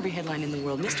Hotel in every headline in the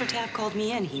world. Mr. Taft called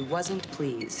me in. He wasn't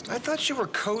pleased. I thought you were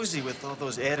cozy with all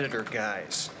those editor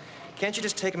guys. Can't you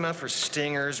just take them out for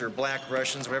stingers or black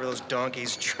Russians, whatever those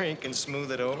donkeys drink, and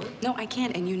smooth it over? No, I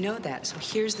can't, and you know that. So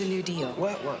here's the new deal.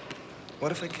 What?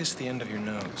 What if I kiss the end of your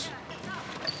nose?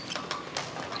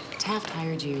 Taft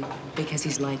hired you because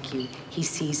he's like you. He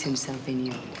sees himself in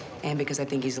you. And because I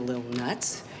think he's a little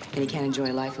nuts, and he can't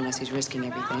enjoy life unless he's risking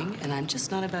everything. And I'm just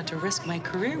not about to risk my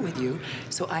career with you,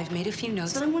 so I've made a few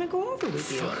notes that I want to go over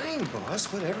with you. Fine,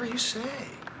 boss. Whatever you say.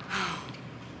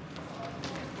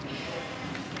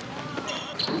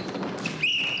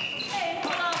 Hey,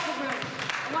 hold on for room.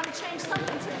 I want to change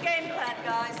something to the game plan,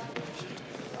 guys.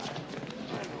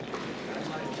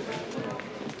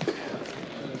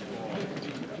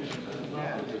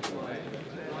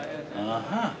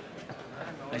 Uh-huh.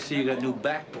 I see you got new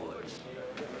backboards.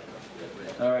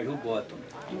 All right, who bought them?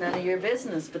 None of your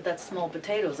business, but that's small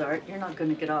potatoes, Art. You're not going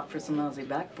to get off for some lousy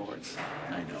backboards.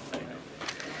 I know.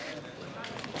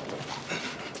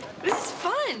 This is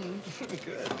fun.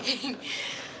 Good.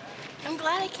 I'm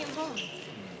glad I came home.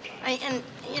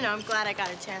 I'm glad I got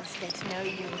a chance to get to know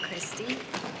you and Christy.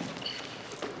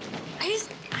 I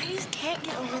just can't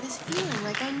get over this feeling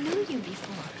like I knew you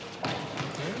before.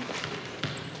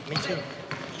 Me too.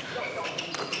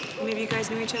 Maybe you guys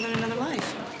knew each other in another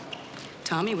life.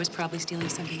 Tommy was probably stealing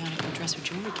something out of her dresser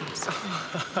jewelry case.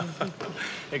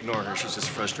 Ignore her. She's just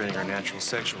frustrating her natural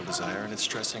sexual desire, and it's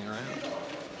stressing her out.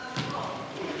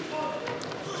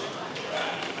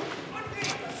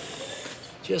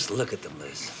 Just look at them,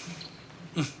 Liz.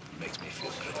 Makes me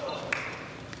feel good.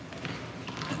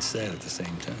 And sad at the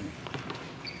same time.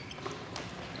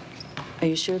 Are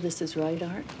you sure this is right,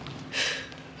 Art?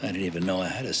 I didn't even know I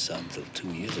had a son till 2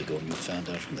 years ago when you found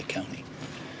out from the county.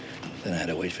 Then I had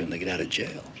to wait for him to get out of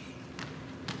jail.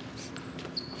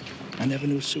 I never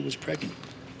knew Sue was pregnant.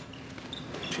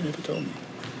 She never told me.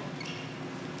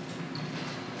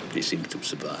 He seems to have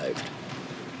survived,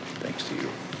 thanks to you.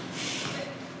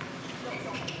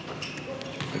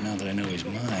 But now that I know he's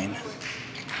mine,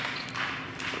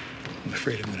 I'm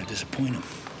afraid I'm going to disappoint him,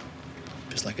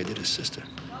 just like I did his sister.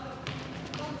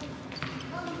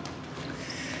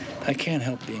 I can't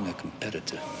help being a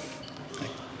competitor. I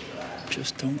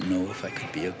just don't know if I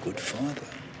could be a good father.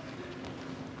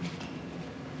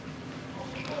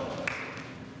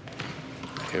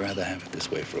 I'd rather have it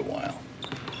this way for a while.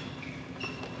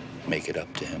 Make it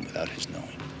up to him without his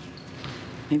knowing.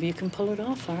 Maybe you can pull it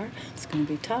off, Art. It's going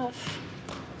to be tough.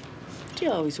 But you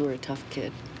always were a tough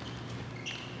kid.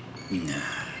 Nah.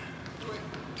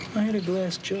 I had a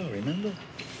glass jaw, remember?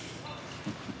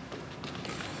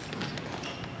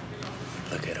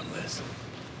 Look at him, Liz.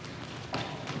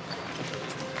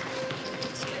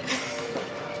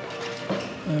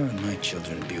 Aren't my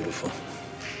children beautiful?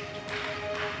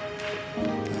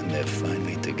 And they're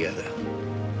finally together.